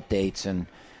talking about dates, and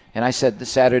I said the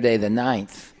Saturday the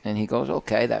 9th, and he goes,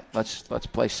 okay, let's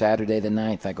play Saturday the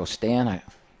 9th. I go, Stan,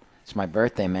 it's my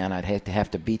birthday, man. I'd hate to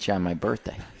have to beat you on my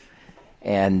birthday.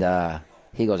 And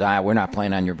he goes, we're not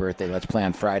playing on your birthday. Let's play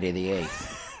on Friday the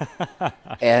 8th.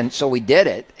 And so we did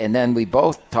it, and then we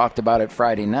both talked about it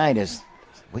Friday night as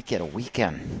we get a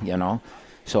weekend,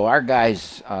 So our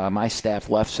guys, my staff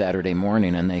left Saturday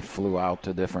morning, and they flew out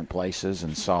to different places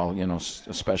and saw,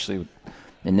 especially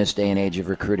in this day and age of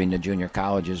recruiting to junior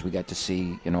colleges, we got to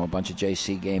see, a bunch of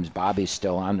JC games. Bobby's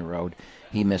still on the road.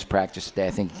 He missed practice today.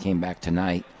 I think he came back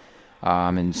tonight.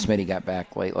 And Smitty got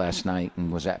back late last night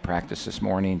and was at practice this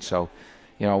morning. So,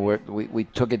 we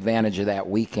took advantage of that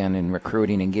weekend in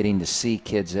recruiting and getting to see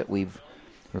kids that we've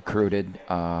recruited,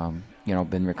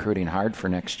 been recruiting hard for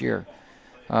next year.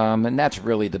 And that's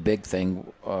really the big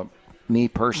thing. Me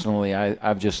personally,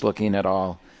 I'm just looking at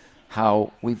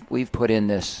how we've put in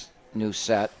this new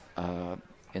set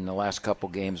in the last couple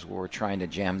games where we're trying to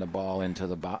jam the ball into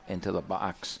the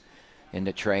box,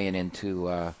 into Trey and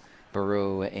into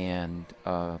Baru and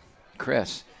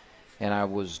Chris. And I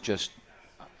was just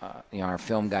our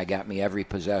film guy got me every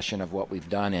possession of what we've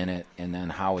done in it and then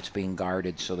how it's being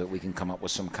guarded so that we can come up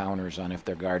with some counters on if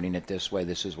they're guarding it this way,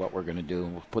 this is what we're going to do.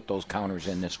 And we'll put those counters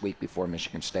in this week before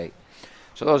Michigan State.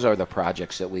 So those are the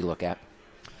projects that we look at.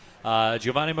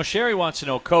 Giovanni Moscheri wants to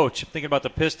know, Coach, thinking about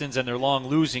the Pistons and their long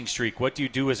losing streak, what do you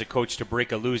do as a coach to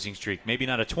break a losing streak? Maybe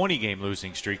not a 20-game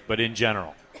losing streak, but in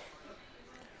general.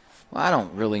 Well, I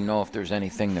don't really know if there's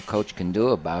anything the coach can do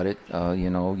about it.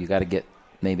 You got to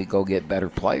go get better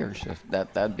players.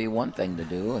 That'd be one thing to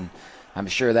do, and I'm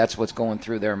sure that's what's going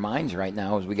through their minds right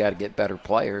now is we got to get better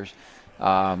players.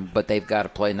 But they've got to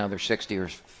play another 60 or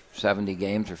 70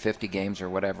 games or 50 games or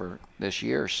whatever this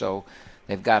year, so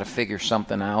they've got to figure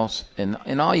something else.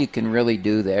 And all you can really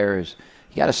do there is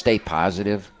you got to stay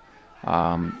positive.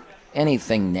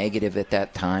 Anything negative at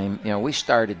that time, we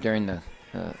started during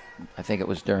I think it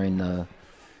was during the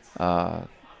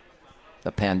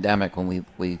pandemic when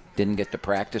we didn't get to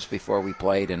practice before we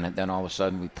played, and then all of a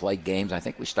sudden we played games. I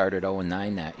think we started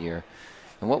 0-9 that year.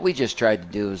 And what we just tried to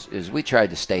do is we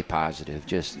tried to stay positive.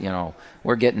 Just,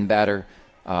 we're getting better.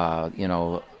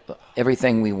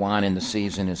 Everything we want in the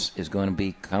season is going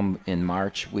to come in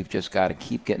March. We've just got to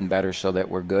keep getting better so that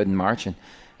we're good in March.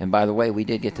 And by the way, we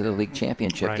did get to the league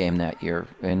championship game that year.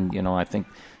 And, I think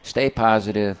stay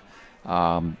positive,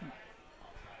 figure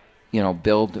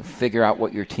out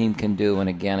what your team can do. And,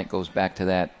 again, it goes back to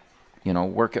that,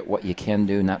 work at what you can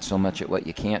do, not so much at what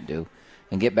you can't do.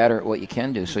 And get better at what you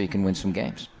can do so you can win some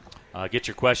games. Get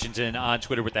your questions in on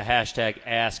Twitter with the hashtag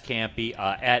AskCampy.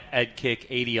 At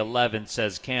EdKick8011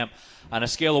 says, Camp, on a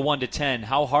scale of 1 to 10,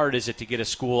 how hard is it to get a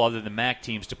school other than MAC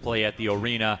teams to play at the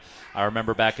arena? I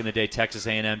remember back in the day, Texas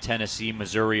A&M, Tennessee,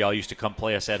 Missouri all used to come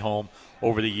play us at home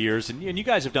over the years. And you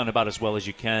guys have done about as well as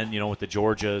you can, with the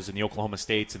Georgias and the Oklahoma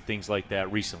States and things like that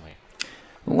recently.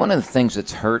 One of the things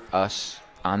that's hurt us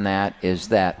on that is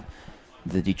that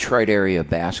the Detroit area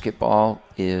basketball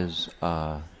is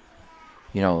a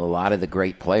lot of the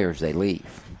great players, they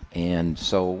leave. And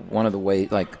so one of the ways,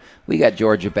 we got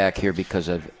Georgia back here because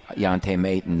of Yante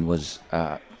Maton was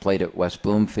played at West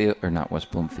Bloomfield, or not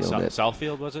West Bloomfield.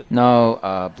 Southfield, was it?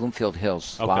 No, Bloomfield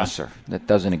Hills, okay. Losser. That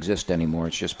doesn't exist anymore.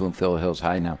 It's just Bloomfield Hills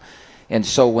High now. And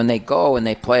so when they go and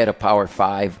they play at a Power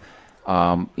 5,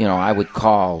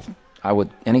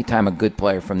 anytime a good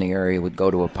player from the area would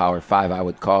go to a Power 5, I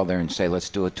would call there and say, let's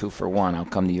do a 2-for-1. I'll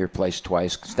come to your place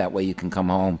twice, because that way you can come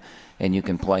home and you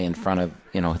can play in front of,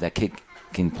 that kid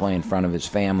can play in front of his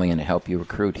family and help you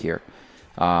recruit here.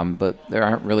 But there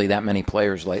aren't really that many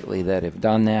players lately that have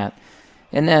done that.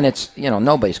 And then it's,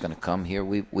 nobody's going to come here.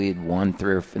 We had won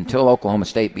until Oklahoma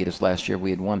State beat us last year,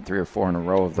 we had won 3 or 4 in a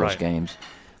row of those games.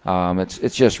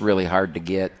 It's just really hard to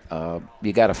get.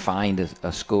 You got to find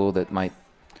a school that might,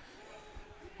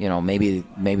 maybe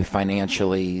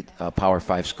financially a Power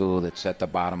 5 school that's at the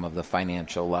bottom of the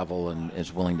financial level and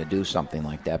is willing to do something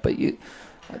like that. But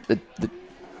the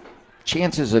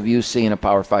chances of you seeing a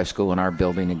Power 5 school in our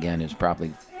building again is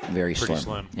probably very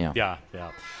slim. Yeah.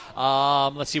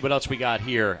 Let's see what else we got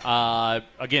here.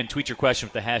 Again, tweet your question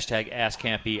with the hashtag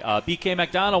AskCampy. BK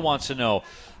McDonald wants to know,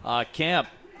 Camp,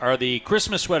 are the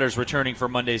Christmas sweaters returning for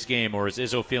Monday's game, or is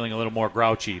Izzo feeling a little more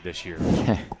grouchy this year?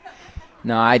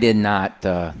 No, I did not.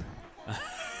 After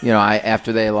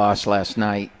they lost last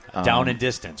night. Down in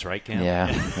distance, right, Cam? Yeah,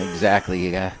 exactly.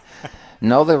 You got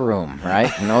know the room,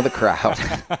 right? Know the crowd.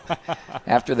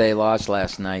 After they lost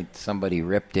last night, somebody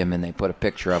ripped him, and they put a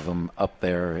picture of him up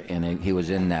there, and he was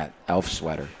in that elf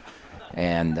sweater.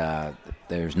 And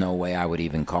there's no way I would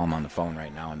even call him on the phone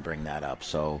right now and bring that up.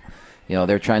 So,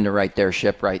 they're trying to right their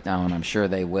ship right now, and I'm sure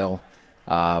they will.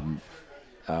 I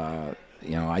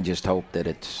just hope that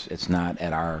it's not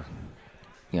at our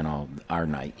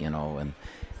night, and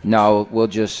no,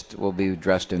 we'll be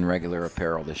dressed in regular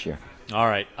apparel this year. All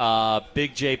right.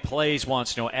 Big J Plays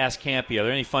wants to know, ask Campy, are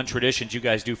there any fun traditions you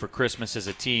guys do for Christmas as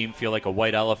a team? Feel like a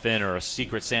white elephant or a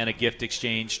Secret Santa gift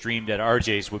exchange streamed at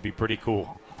RJ's would be pretty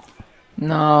cool.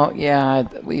 No, yeah,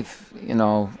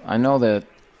 I know that,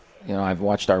 I've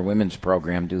watched our women's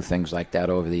program do things like that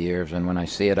over the years, and when I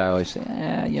see it, I always say,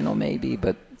 maybe,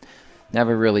 but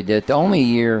never really did. The only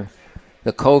year,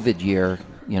 the COVID year,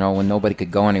 when nobody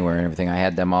could go anywhere and everything, I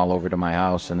had them all over to my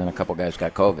house, and then a couple guys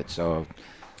got COVID, so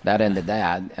that ended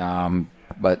that.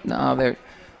 But no,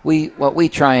 what we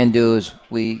try and do is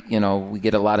we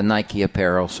get a lot of Nike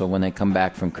apparel, so when they come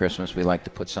back from Christmas, we like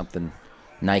to put something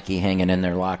Nike hanging in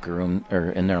their locker room,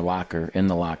 or in the locker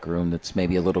room, that's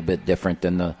maybe a little bit different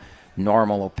than the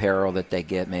normal apparel that they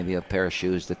get, maybe a pair of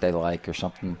shoes that they like or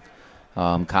something.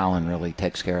 Colin really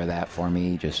takes care of that for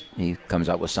me. He comes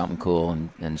up with something cool,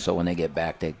 and so when they get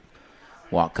back, they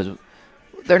walk, because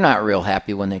they're not real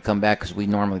happy when they come back, because we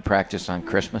normally practice on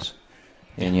Christmas,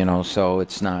 and so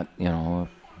it's not,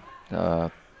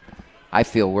 I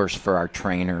feel worse for our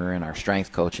trainer and our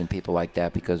strength coach and people like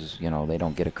that, because they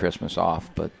don't get a Christmas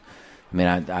off. But I mean,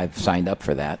 I've signed up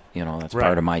for that. That's right.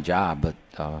 Part of my job. But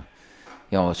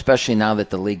especially now that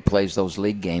the league plays those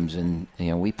league games, and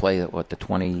we play the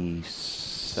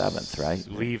 27th, right?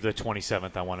 Leave the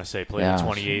 27th, I want to say. Play the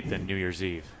 28th and New Year's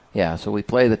Eve. Yeah, so we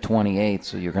play the 28th,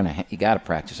 so you got to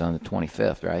practice on the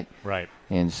 25th, right? Right.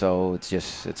 And so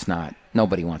it's not,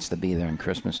 nobody wants to be there on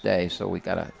Christmas Day, so we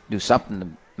got to do something to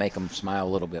make them smile a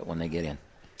little bit when they get in.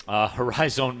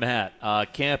 Horizon Matt,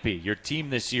 Campy, your team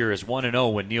this year is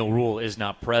 1-0 when Neal Ruhl is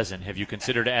not present. Have you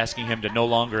considered asking him to no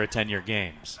longer attend your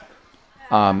games?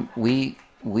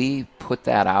 We put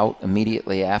that out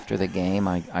immediately after the game.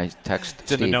 I text Steve.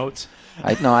 It's in the notes?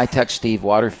 I text Steve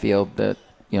Waterfield that,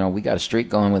 we got a streak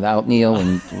going without Neal,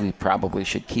 and we probably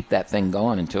should keep that thing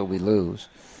going until we lose.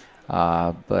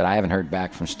 But I haven't heard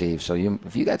back from Steve. So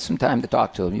if you got some time to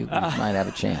talk to him, you might have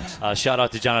a chance. Shout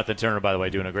out to Jonathan Turner, by the way,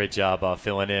 doing a great job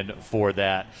filling in for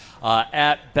that.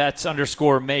 At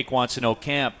Bets_Make wants to know,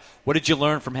 Camp, what did you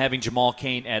learn from having Jamal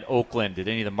Cain at Oakland? Did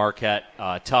any of the Marquette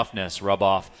toughness rub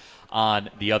off on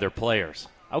the other players?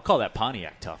 I would call that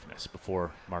Pontiac toughness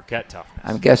before Marquette toughness.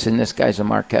 I'm guessing this guy's a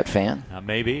Marquette fan.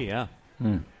 Maybe, yeah.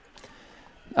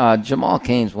 Jamal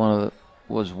Cain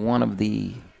was one of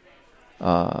the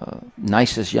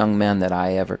nicest young men that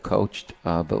I ever coached.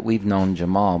 But we've known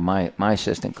Jamal. My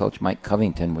assistant coach, Mike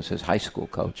Covington, was his high school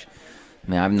coach.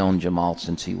 I mean, I've known Jamal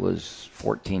since he was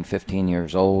 14, 15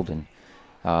 years old.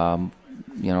 And,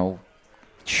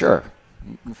 sure.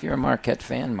 If you're a Marquette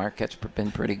fan, Marquette's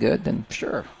been pretty good, then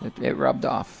sure, it rubbed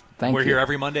off. Thank you. We're here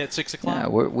every Monday at 6 o'clock. Yeah,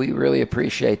 we really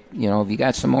appreciate, if you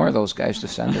got some more of those guys to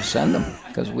send us, send them,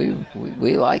 because we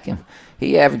like him.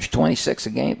 He averaged 26 a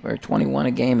game, or 21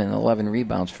 a game, and 11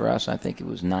 rebounds for us. I think it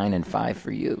was 9 and 5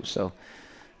 for you. So,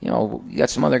 you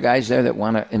got some other guys there that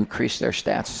want to increase their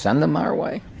stats. Send them our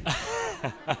way.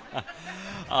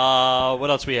 What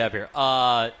else we have here?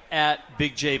 At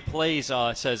Big J Plays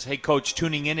says, hey, Coach,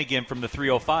 tuning in again from the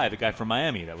 305, the guy from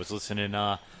Miami that was listening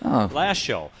last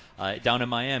show down in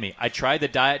Miami. I tried the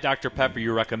Diet Dr. Pepper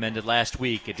you recommended last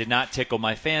week. It did not tickle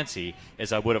my fancy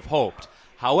as I would have hoped.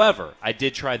 However, I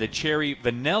did try the Cherry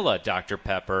Vanilla Dr.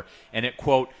 Pepper, and it,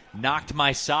 quote, knocked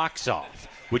my socks off.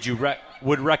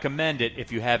 Would recommend it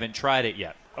if you haven't tried it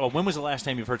yet. Oh, when was the last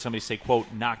time you've heard somebody say,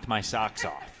 quote, knocked my socks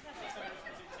off?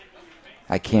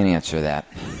 I can't answer that.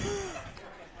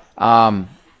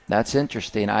 That's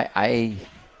interesting. I'm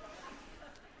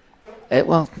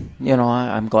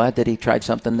glad that he tried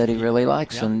something that he really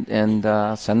likes, and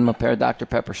send him a pair of Dr.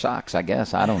 Pepper socks, I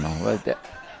guess. I don't know.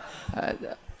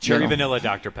 Cherry Vanilla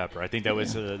Dr. Pepper. I think that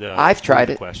was I've tried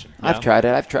it. Question. Yeah? I've tried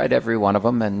it. I've tried every one of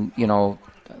them, and,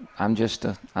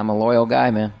 I'm a loyal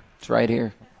guy, man. It's right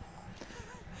here.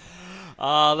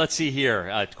 Let's see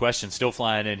here. Question still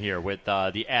flying in here with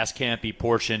the Ask Campy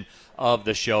portion of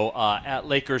the show. At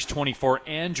Lakers 24,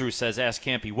 Andrew says, Ask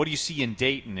Campy, what do you see in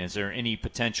Dayton? Is there any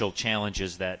potential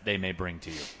challenges that they may bring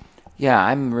to you? Yeah,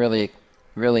 I'm really,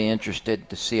 really interested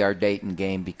to see our Dayton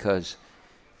game because,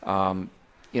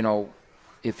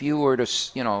 if you were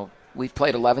to, we've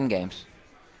played 11 games.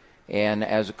 And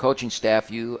as a coaching staff,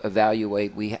 you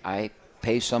evaluate. I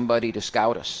pay somebody to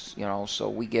scout us, so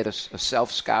we get a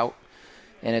self-scout.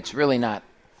 And it's really not,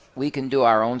 we can do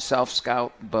our own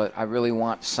self-scout, but I really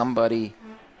want somebody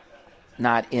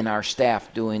not in our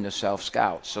staff doing the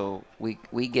self-scout. So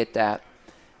we get that,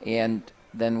 and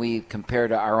then we compare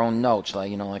to our own notes,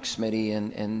 like Smitty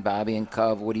and Bobby and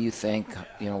Cub, what do you think?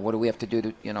 What do we have to do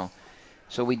to,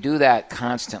 So we do that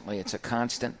constantly. It's a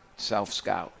constant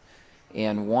self-scout.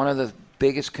 And one of the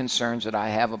biggest concerns that I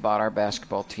have about our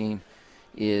basketball team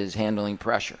is handling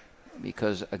pressure.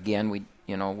 Because, again,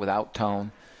 without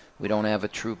Tone, we don't have a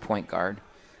true point guard.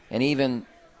 And even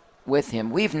with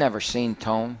him, we've never seen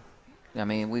Tone. I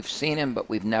mean, we've seen him, but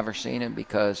we've never seen him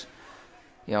because,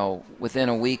 within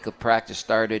a week of practice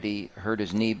started, he hurt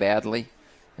his knee badly,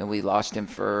 and we lost him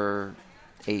for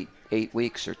 8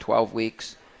 weeks or 12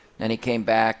 weeks. Then he came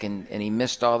back, and he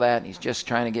missed all that, and he's just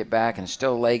trying to get back, and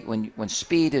still when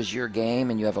speed is your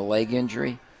game and you have a leg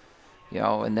injury,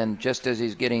 and then just as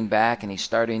he's getting back and he's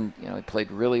starting, he played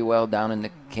really well down in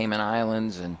the Cayman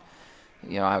Islands, and,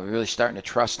 I'm really starting to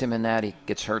trust him in that. He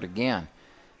gets hurt again.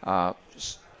 But,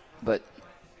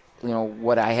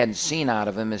 what I hadn't seen out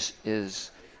of him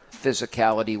is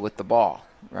physicality with the ball,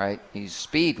 right? He's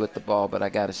speed with the ball, but I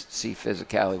got to see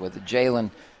physicality with it.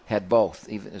 Jalen had both.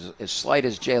 Even as slight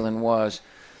as Jalen was,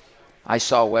 I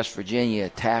saw West Virginia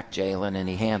attack Jalen, and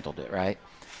he handled it, right?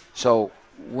 So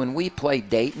when we play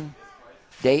Dayton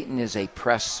is a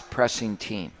pressing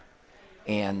team,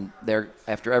 and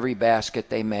after every basket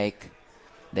they make,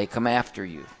 they come after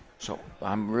you. So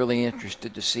I'm really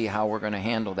interested to see how we're going to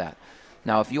handle that.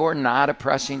 Now, if you're not a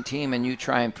pressing team and you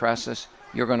try and press us,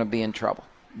 you're going to be in trouble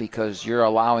because you're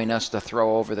allowing us to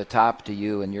throw over the top to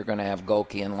you, and you're going to have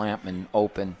Goki and Lampman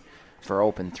open for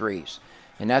open threes.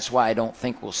 And that's why I don't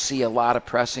think we'll see a lot of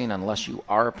pressing unless you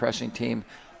are a pressing team.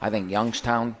 I think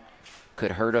Youngstown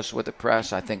could hurt us with a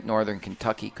press. I think Northern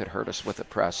Kentucky could hurt us with a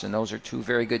press. And those are two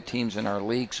very good teams in our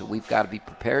league, so we've got to be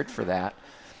prepared for that.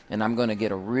 And I'm going to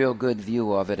get a real good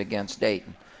view of it against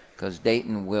Dayton because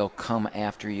Dayton will come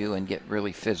after you and get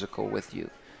really physical with you.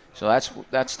 So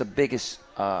that's the biggest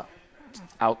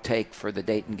outtake for the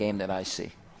Dayton game that I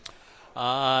see.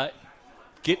 The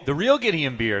real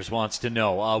Gideon Beers wants to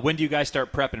know, when do you guys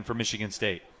start prepping for Michigan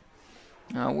State?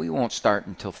 We won't start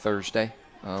until Thursday.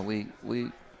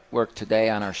 work today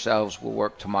on ourselves. We'll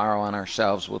work tomorrow on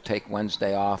ourselves. We'll take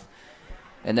Wednesday off.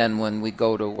 And then when we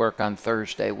go to work on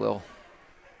Thursday, we'll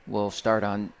start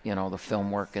on, the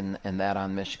film work and that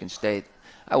on Michigan State.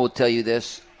 I will tell you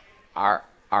this, our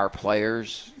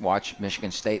players watch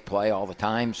Michigan State play all the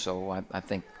time, so I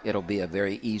think it'll be a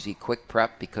very easy, quick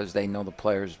prep because they know the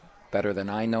players better than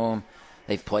I know them.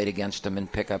 They've played against them in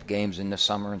pickup games in the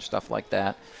summer and stuff like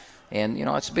that. And,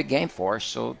 it's a big game for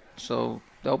us, so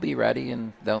they'll be ready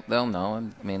and they'll know.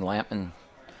 And, Lampman,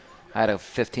 I had a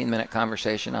 15-minute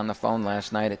conversation on the phone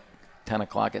last night at 10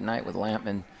 o'clock at night with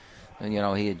Lampman.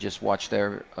 And, he had just watched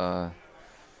their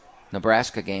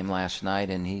Nebraska game last night,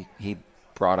 and he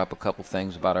brought up a couple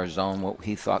things about our zone, what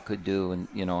he thought could do, and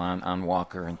on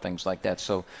Walker and things like that.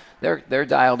 So they're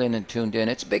dialed in and tuned in.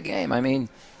 It's a big game.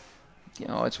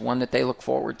 It's one that they look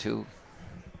forward to.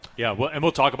 Yeah, and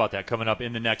we'll talk about that coming up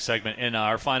in the next segment. And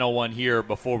our final one here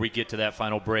before we get to that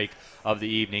final break of the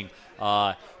evening,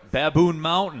 Baboon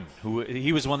Mountain,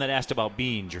 he was the one that asked about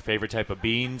beans, your favorite type of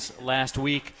beans last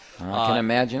week. I can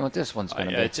imagine what this one's going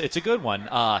to be. It's a good one.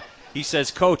 He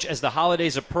says, Coach, as the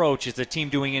holidays approach, is the team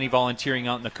doing any volunteering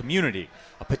out in the community?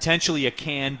 Potentially a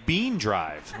canned bean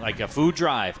drive, like a food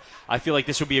drive. I feel like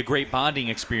this would be a great bonding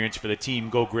experience for the team.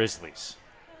 Go Grizzlies.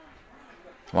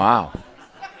 Wow.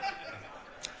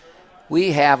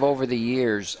 We have over the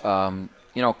years,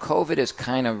 COVID has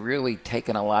kind of really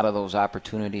taken a lot of those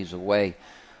opportunities away.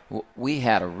 We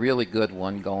had a really good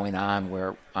one going on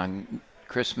where on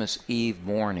Christmas Eve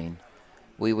morning,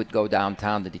 we would go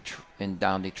downtown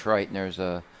down Detroit, and there's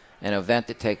an event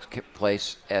that takes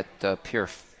place at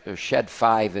Shed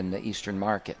 5 in the Eastern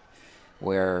Market,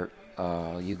 where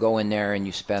you go in there and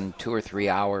you spend 2 or 3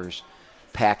 hours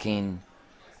packing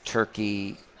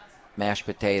turkey, mashed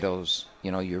potatoes.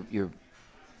 You're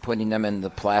putting them in the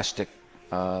plastic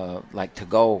like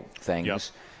to-go things. Yep.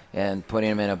 And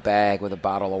putting them in a bag with a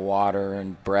bottle of water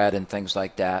and bread and things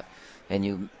like that.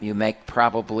 And you make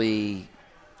probably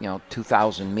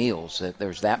 2,000 meals.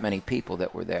 There's that many people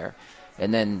that were there.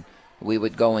 And then we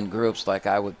would go in groups, like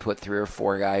I would put 3 or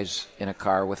 4 guys in a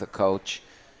car with a coach,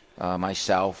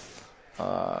 myself,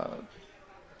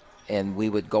 and we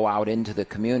would go out into the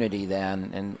community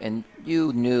then. And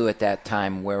you knew at that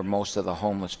time where most of the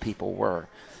homeless people were.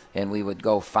 And we would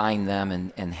go find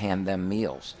them and hand them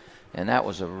meals. And that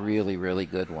was a really, really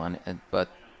good one. But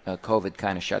COVID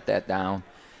kind of shut that down.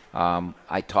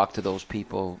 I talked to those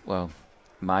people. Well,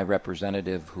 my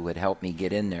representative who had helped me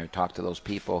get in there talked to those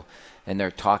people, and they're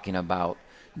talking about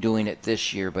doing it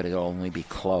this year, but it'll only be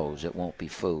clothes. It won't be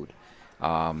food.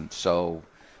 So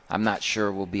I'm not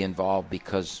sure we'll be involved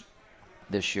because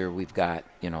this year we've got,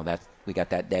 we got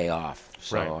that day off.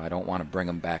 So right. I don't want to bring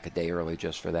them back a day early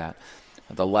just for that.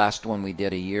 The last one we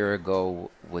did a year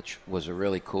ago, which was a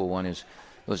really cool one, it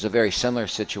was a very similar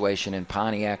situation in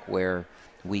Pontiac where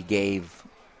we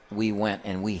went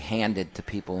and we handed to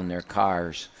people in their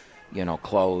cars,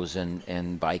 clothes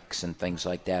and bikes and things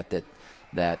like that the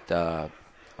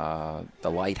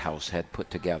Lighthouse had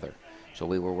put together. So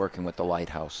we were working with the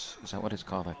Lighthouse. Is that what it's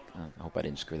called? I hope I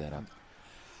didn't screw that up.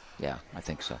 Yeah, I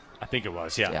think so. I think it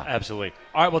was, yeah, absolutely.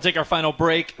 All right, we'll take our final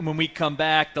break. When we come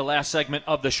back, the last segment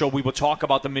of the show, we will talk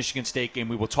about the Michigan State game.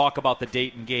 We will talk about the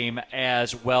Dayton game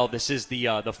as well. This is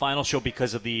the final show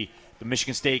because of the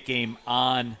Michigan State game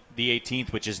on the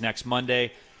 18th, which is next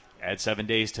Monday. Add 7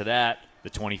 days to that. The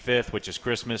 25th, which is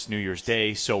Christmas, New Year's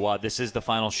Day. So this is the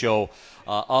final show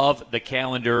of the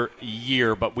calendar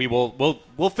year. But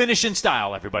we'll finish in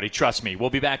style, everybody. Trust me.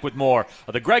 We'll be back with more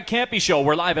of the Greg Kampe Show.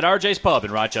 We're live at RJs Pub in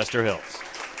Rochester Hills.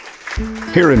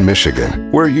 Here in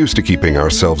Michigan, we're used to keeping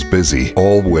ourselves busy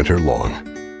all winter long.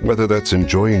 Whether that's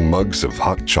enjoying mugs of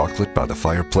hot chocolate by the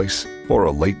fireplace or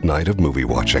a late night of movie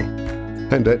watching.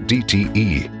 And at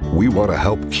DTE, we want to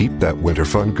help keep that winter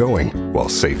fun going while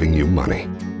saving you money.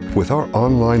 With our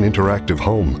online interactive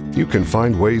home, you can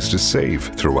find ways to save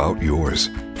throughout yours,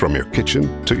 from your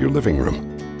kitchen to your living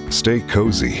room. Stay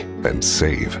cozy and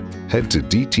save. Head to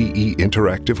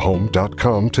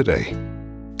DTEinteractivehome.com today.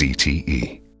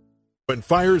 DTE. When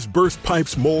fires, burst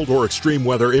pipes, mold, or extreme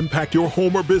weather impact your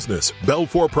home or business,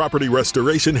 Belfour Property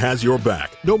Restoration has your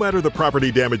back. No matter the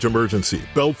property damage emergency,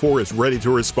 Belfour is ready to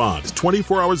respond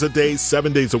 24 hours a day,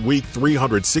 7 days a week,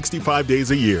 365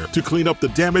 days a year to clean up the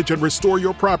damage and restore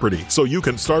your property so you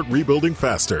can start rebuilding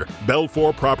faster.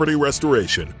 Belfour Property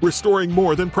Restoration, restoring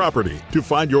more than property. To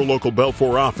find your local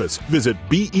Belfour office, visit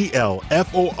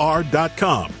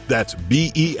BELFOR.com. That's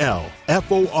BELFOR.com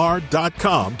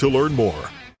to learn more.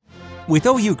 With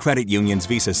OU Credit Union's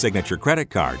Visa Signature Credit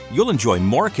Card, you'll enjoy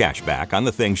more cash back on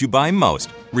the things you buy most.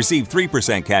 Receive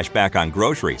 3% cash back on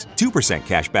groceries, 2%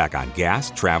 cash back on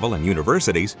gas, travel, and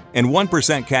universities, and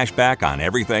 1% cash back on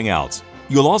everything else.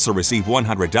 You'll also receive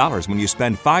 $100 when you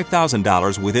spend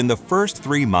 $5,000 within the first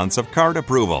 3 months of card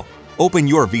approval. Open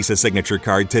your Visa Signature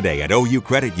Card today at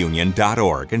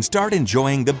oucreditunion.org and start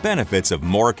enjoying the benefits of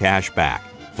more cash back.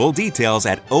 Full details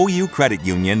at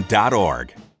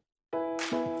oucreditunion.org.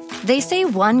 They say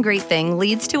one great thing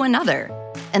leads to another,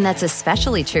 and that's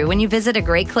especially true when you visit a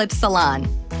Great Clips salon.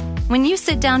 When you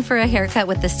sit down for a haircut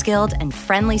with the skilled and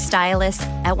friendly stylist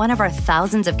at one of our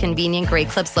thousands of convenient Great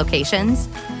Clips locations,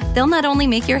 they'll not only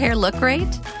make your hair look great,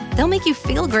 they'll make you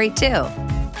feel great too.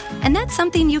 And that's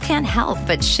something you can't help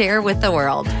but share with the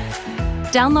world.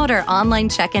 Download our online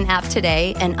check-in app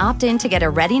today and opt in to get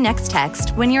a Ready Next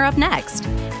text when you're up next.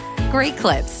 Great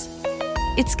Clips.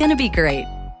 It's gonna be great.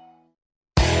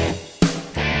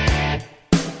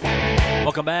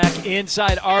 Welcome back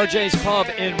inside RJ's Pub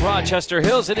in Rochester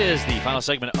Hills. It is the final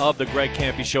segment of the Greg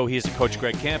Kampe Show. He is the coach,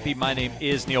 Greg Kampe. My name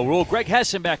is Neal Ruhl. Greg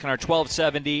Hesson back in our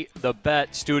 1270 The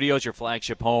Bet Studios, your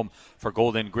flagship home for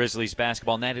Golden Grizzlies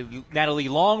basketball. Natalie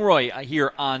Longroy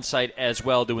here on site as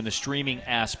well, doing the streaming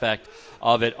aspect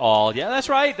of it all. Yeah, that's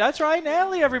right,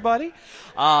 Natalie, everybody.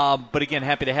 But again,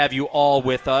 happy to have you all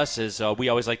with us. As we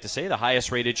always like to say, the highest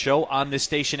rated show on this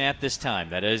station at this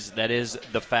time. That is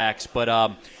the facts.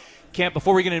 But Camp,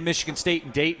 before we get into Michigan State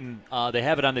and Dayton, they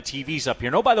have it on the TVs up here.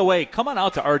 And, oh, by the way, come on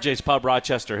out to RJ's Pub,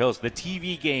 Rochester Hills. The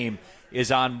TV game is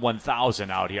on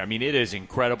 1,000 out here. I mean, it is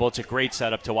incredible. It's a great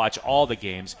setup to watch all the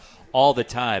games all the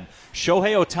time.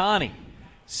 Shohei Ohtani,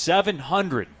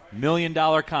 $700 million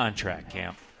contract,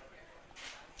 Camp.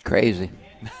 Crazy.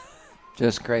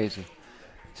 Just crazy.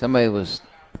 Somebody was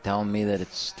telling me that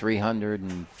it's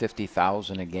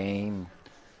 $350,000 a game.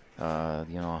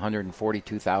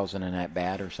 142,000 in that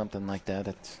bat or something like that.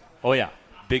 It's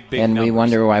big. And numbers. we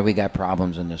wonder why we got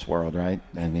problems in this world, right?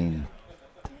 I mean,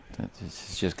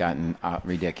 it's just gotten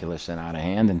ridiculous and out of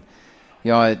hand. And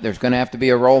there's going to have to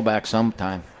be a rollback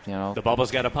sometime. The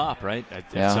bubble's got to pop, right?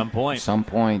 At some point. At some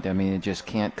point. I mean, it just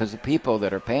can't, because the people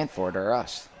that are paying for it are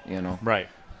us. Right.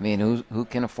 I mean, who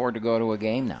can afford to go to a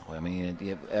game now? I mean,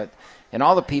 and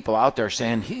all the people out there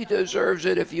saying he deserves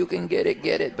it, if you can get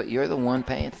it, but you're the one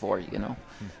paying for it,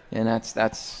 And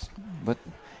that's. But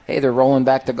hey, they're rolling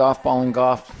back the golf ball in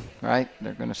golf, right?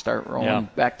 They're going to start rolling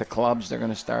back the clubs. They're going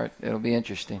to start. It'll be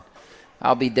interesting.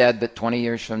 I'll be dead, but 20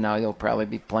 years from now, you'll probably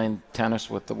be playing tennis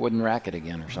with the wooden racket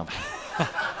again or something.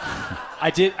 I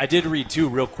did read too,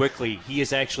 real quickly. He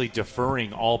is actually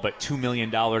deferring all but $2 million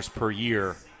per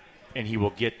year, and he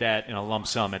will get that in a lump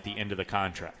sum at the end of the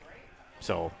contract.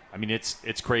 So, I mean,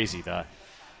 it's crazy. It'll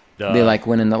be like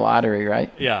winning the lottery,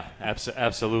 right? Yeah,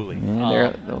 absolutely.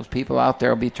 Yeah, those people out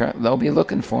there they'll be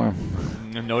looking for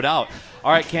him. No doubt.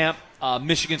 All right, Camp.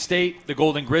 Michigan State, the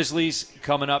Golden Grizzlies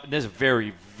coming up. And this is a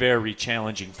very, very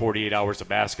challenging 48 hours of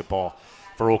basketball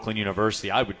for Oakland University.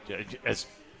 I would, as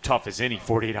tough as any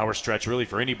 48-hour stretch really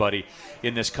for anybody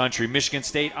in this country. Michigan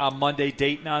State on Monday,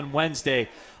 Dayton on Wednesday.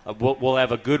 We'll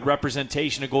have a good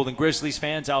representation of Golden Grizzlies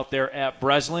fans out there at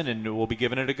Breslin, and we'll be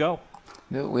giving it a go.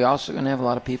 We're also going to have a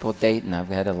lot of people at Dayton. I've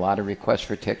had a lot of requests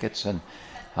for tickets, and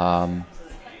the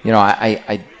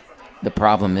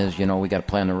problem is, we got to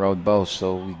play on the road both,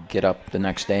 so we get up the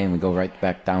next day and we go right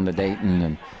back down to Dayton,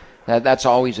 and that's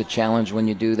always a challenge when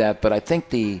you do that. But I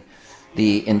think the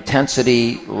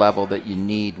intensity level that you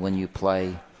need when you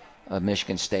play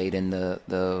Michigan State and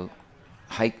the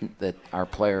height that our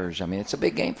players, I mean, it's a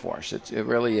big game for us. It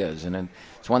really is. And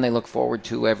it's one they look forward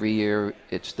to every year.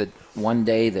 It's the one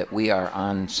day that we are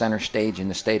on center stage in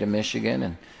the state of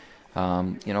Michigan.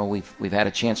 And, we've had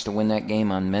a chance to win that game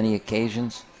on many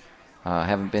occasions.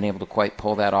 Haven't been able to quite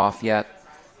pull that off yet.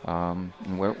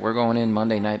 We're going in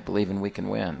Monday night believing we can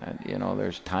win.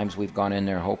 There's times we've gone in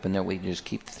there hoping that we just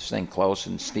keep this thing close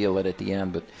and steal it at the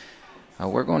end. But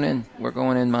we're going in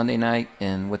Monday night,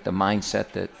 and with the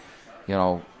mindset that,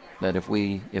 that if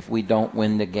we don't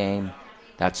win the game,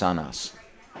 that's on us.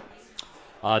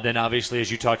 Then obviously, as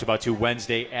you talked about too,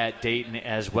 Wednesday at Dayton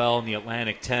as well in the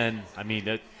Atlantic 10. I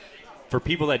mean, for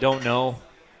people that don't know,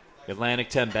 Atlantic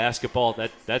 10 basketball,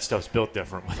 that stuff's built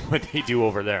different with what they do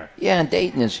over there. Yeah, and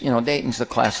Dayton's the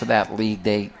class of that league.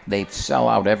 They sell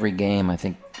out every game. I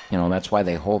think, that's why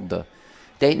they hold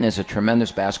Dayton is a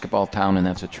tremendous basketball town, and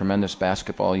that's a tremendous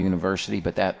basketball university,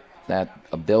 but that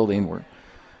a building we're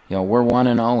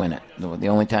 1-0 in it. The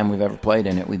only time we've ever played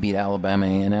in it, we beat Alabama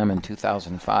A&M in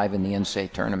 2005 in the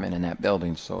NCAA tournament in that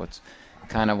building. So it's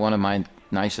kind of one of my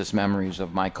nicest memories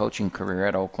of my coaching career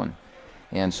at Oakland.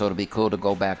 And so it'll be cool to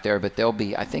go back there. But there'll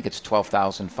be, I think it's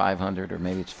 12,500 or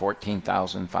maybe it's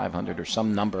 14,500 or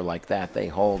some number like that they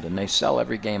hold, and they sell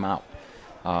every game out.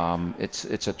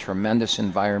 It's a tremendous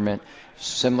environment,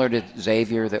 similar to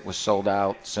Xavier that was sold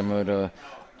out, similar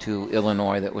to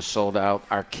Illinois that was sold out.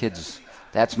 Our kids,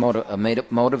 that's a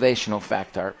motivational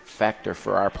factor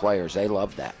for our players. They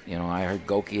love that. You know, I heard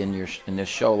Goki in this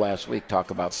show last week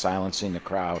talk about silencing the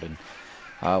crowd, and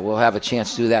we'll have a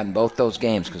chance to do that in both those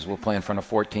games because we'll play in front of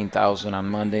 14,000 on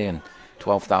Monday and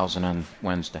 12,000 on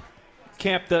Wednesday.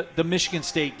 Camp, the Michigan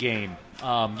State game,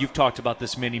 you've talked about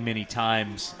this many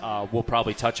times. We'll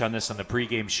probably touch on this on the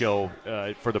pregame show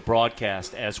for the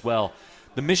broadcast as well.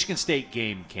 The Michigan State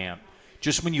game, Camp,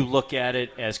 just when you look at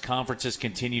it as conferences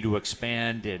continue to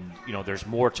expand and, you know, there's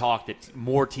more talk that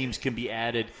more teams can be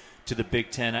added to the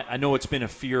Big Ten. I know it's been a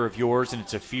fear of yours, and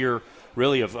it's a fear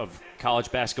really of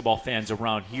college basketball fans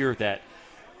around here that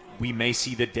we may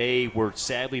see the day where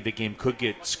sadly the game could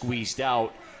get squeezed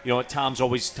out. You know, Tom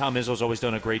Izzo's always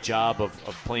done a great job of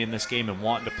playing this game and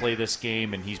wanting to play this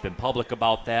game, and he's been public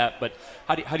about that. But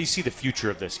how do you see the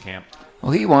future of this, Camp?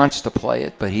 Well, he wants to play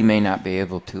it, but he may not be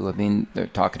able to. I mean, they're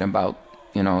talking about,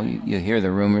 you know, you hear the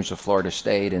rumors of Florida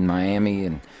State and Miami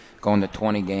and going to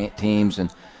 20 teams.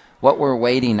 And what we're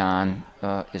waiting on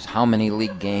is how many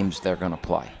league games they're going to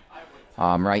play.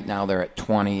 Right now they're at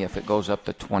 20. If it goes up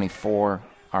to 24,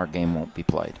 our game won't be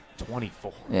played.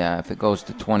 24. Yeah, if it goes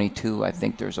to 22, I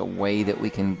think there's a way that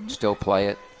we can still play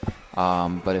it.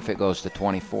 But if it goes to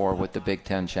 24 with the Big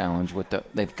Ten Challenge,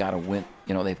 they've got to win.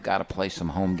 You know, they've got to play some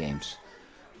home games.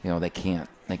 You know, they can't.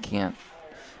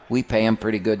 We pay them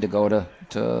pretty good to go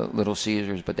to Little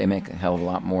Caesars, but they make a hell of a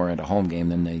lot more at a home game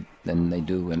than they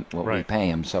do in what we pay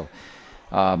them. So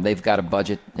they've got a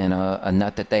budget and a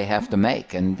nut that they have to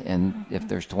make. And if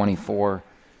there's 24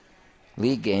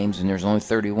 league games and there's only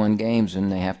 31 games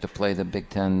and they have to play the Big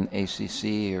Ten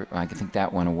ACC, or I think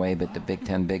that went away, but the Big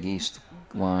Ten Big East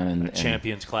one and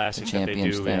Champions Classic, the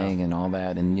Champions that they do, thing and all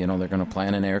that, and you know they're going to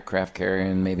plan an aircraft carrier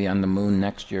and maybe on the moon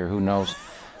next year. Who knows?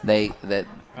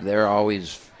 They're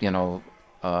always, you know,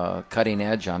 cutting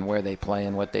edge on where they play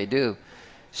and what they do.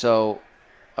 So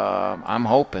I'm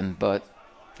hoping, but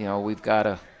you know we got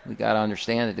to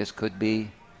understand that this could be,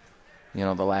 you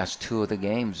know, the last two of the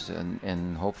games,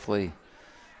 and hopefully,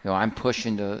 you know, I'm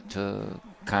pushing to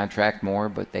contract more,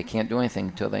 but they can't do anything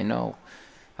until they know.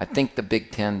 I think the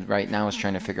Big Ten right now is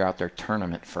trying to figure out their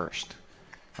tournament first.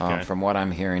 From what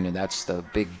I'm hearing, and that's the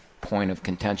big point of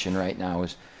contention right now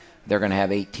is they're going to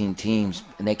have 18 teams,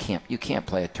 and you can't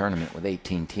play a tournament with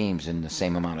 18 teams in the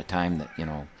same amount of time that, you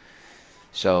know.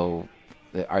 So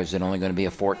is it only going to be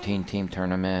a 14-team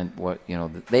tournament? What, you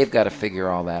know, they've got to figure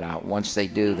all that out. Once they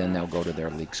do, then they'll go to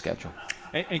their league schedule.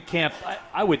 And Camp,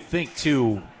 I would think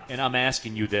too, and I'm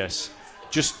asking you this,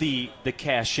 just the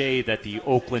cachet that the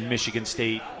Oakland-Michigan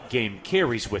State game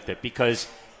carries with it, because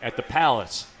at the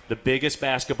Palace, the biggest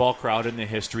basketball crowd in the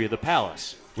history of the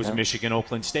Palace was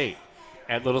Michigan-Oakland State.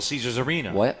 At Little Caesars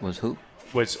Arena. What? Was who?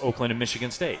 Was Oakland and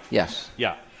Michigan State. Yes.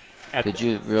 Yeah. Did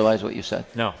you realize what you said?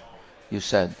 No. You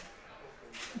said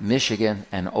Michigan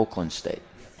and Oakland State.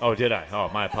 Oh, did I? Oh,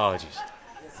 my apologies.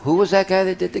 Who was that guy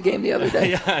that did the game the other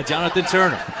day? Yeah, Jonathan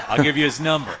Turner. I'll give you his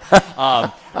number.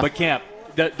 But Camp,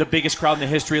 the biggest crowd in the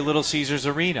history of Little Caesars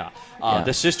Arena,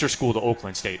 the sister school to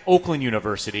Oakland State, Oakland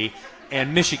University,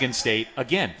 and Michigan State,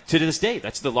 again, to this day,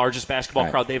 that's the largest basketball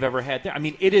crowd they've ever had there. I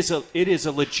mean, it is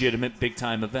a legitimate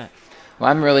big-time event. Well,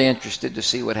 I'm really interested to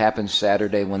see what happens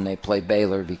Saturday when they play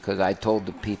Baylor, because I told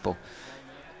the people,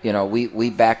 you know, we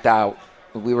backed out.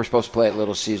 We were supposed to play at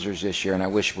Little Caesars this year, and I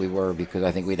wish we were, because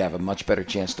I think we'd have a much better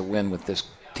chance to win with this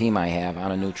team I have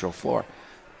on a neutral floor.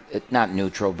 Not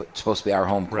neutral, but it's supposed to be our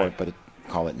home court, but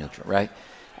call it neutral, right?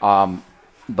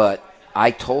 But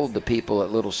I told the people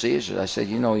at Little Caesars, I said,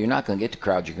 you know, you're not going to get the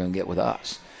crowd you're going to get with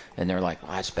us. And they're like,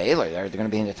 well, that's Baylor. They're going to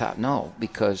be in the top. No,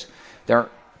 because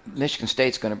Michigan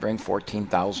State's going to bring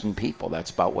 14,000 people.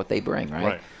 That's about what they bring,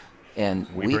 right? And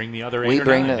we bring the other 8 we or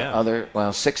bring 9, the other,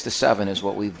 well, 6 to 7 is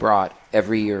what we've brought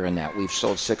every year in that. We've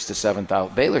sold 6,000 to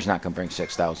 7,000. Baylor's not going to bring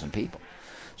 6,000 people.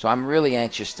 So I'm really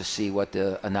anxious to see what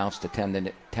the announced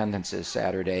attendance is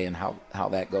Saturday and how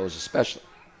that goes, especially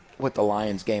with the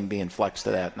Lions game being flexed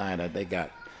to that night. They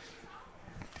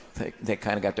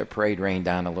kind of got their parade rained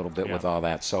down a little bit with all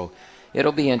that. So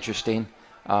it'll be interesting.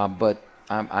 But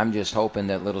I'm just hoping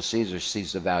that Little Caesars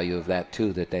sees the value of that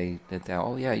too, that they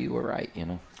oh yeah, you were right, you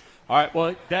know. All right,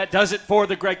 well, that does it for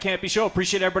the Greg Kampe Show.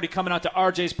 Appreciate everybody coming out to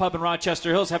RJs Pub in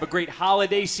Rochester Hills. Have a great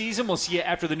holiday season. We'll see you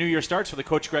after the new year starts. For the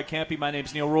coach, Greg Kampe, my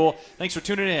name's Neal Ruhl. Thanks for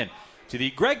tuning in to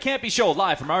the Greg Kampe Show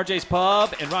live from RJs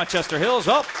Pub in Rochester Hills.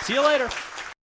 Oh, see you later.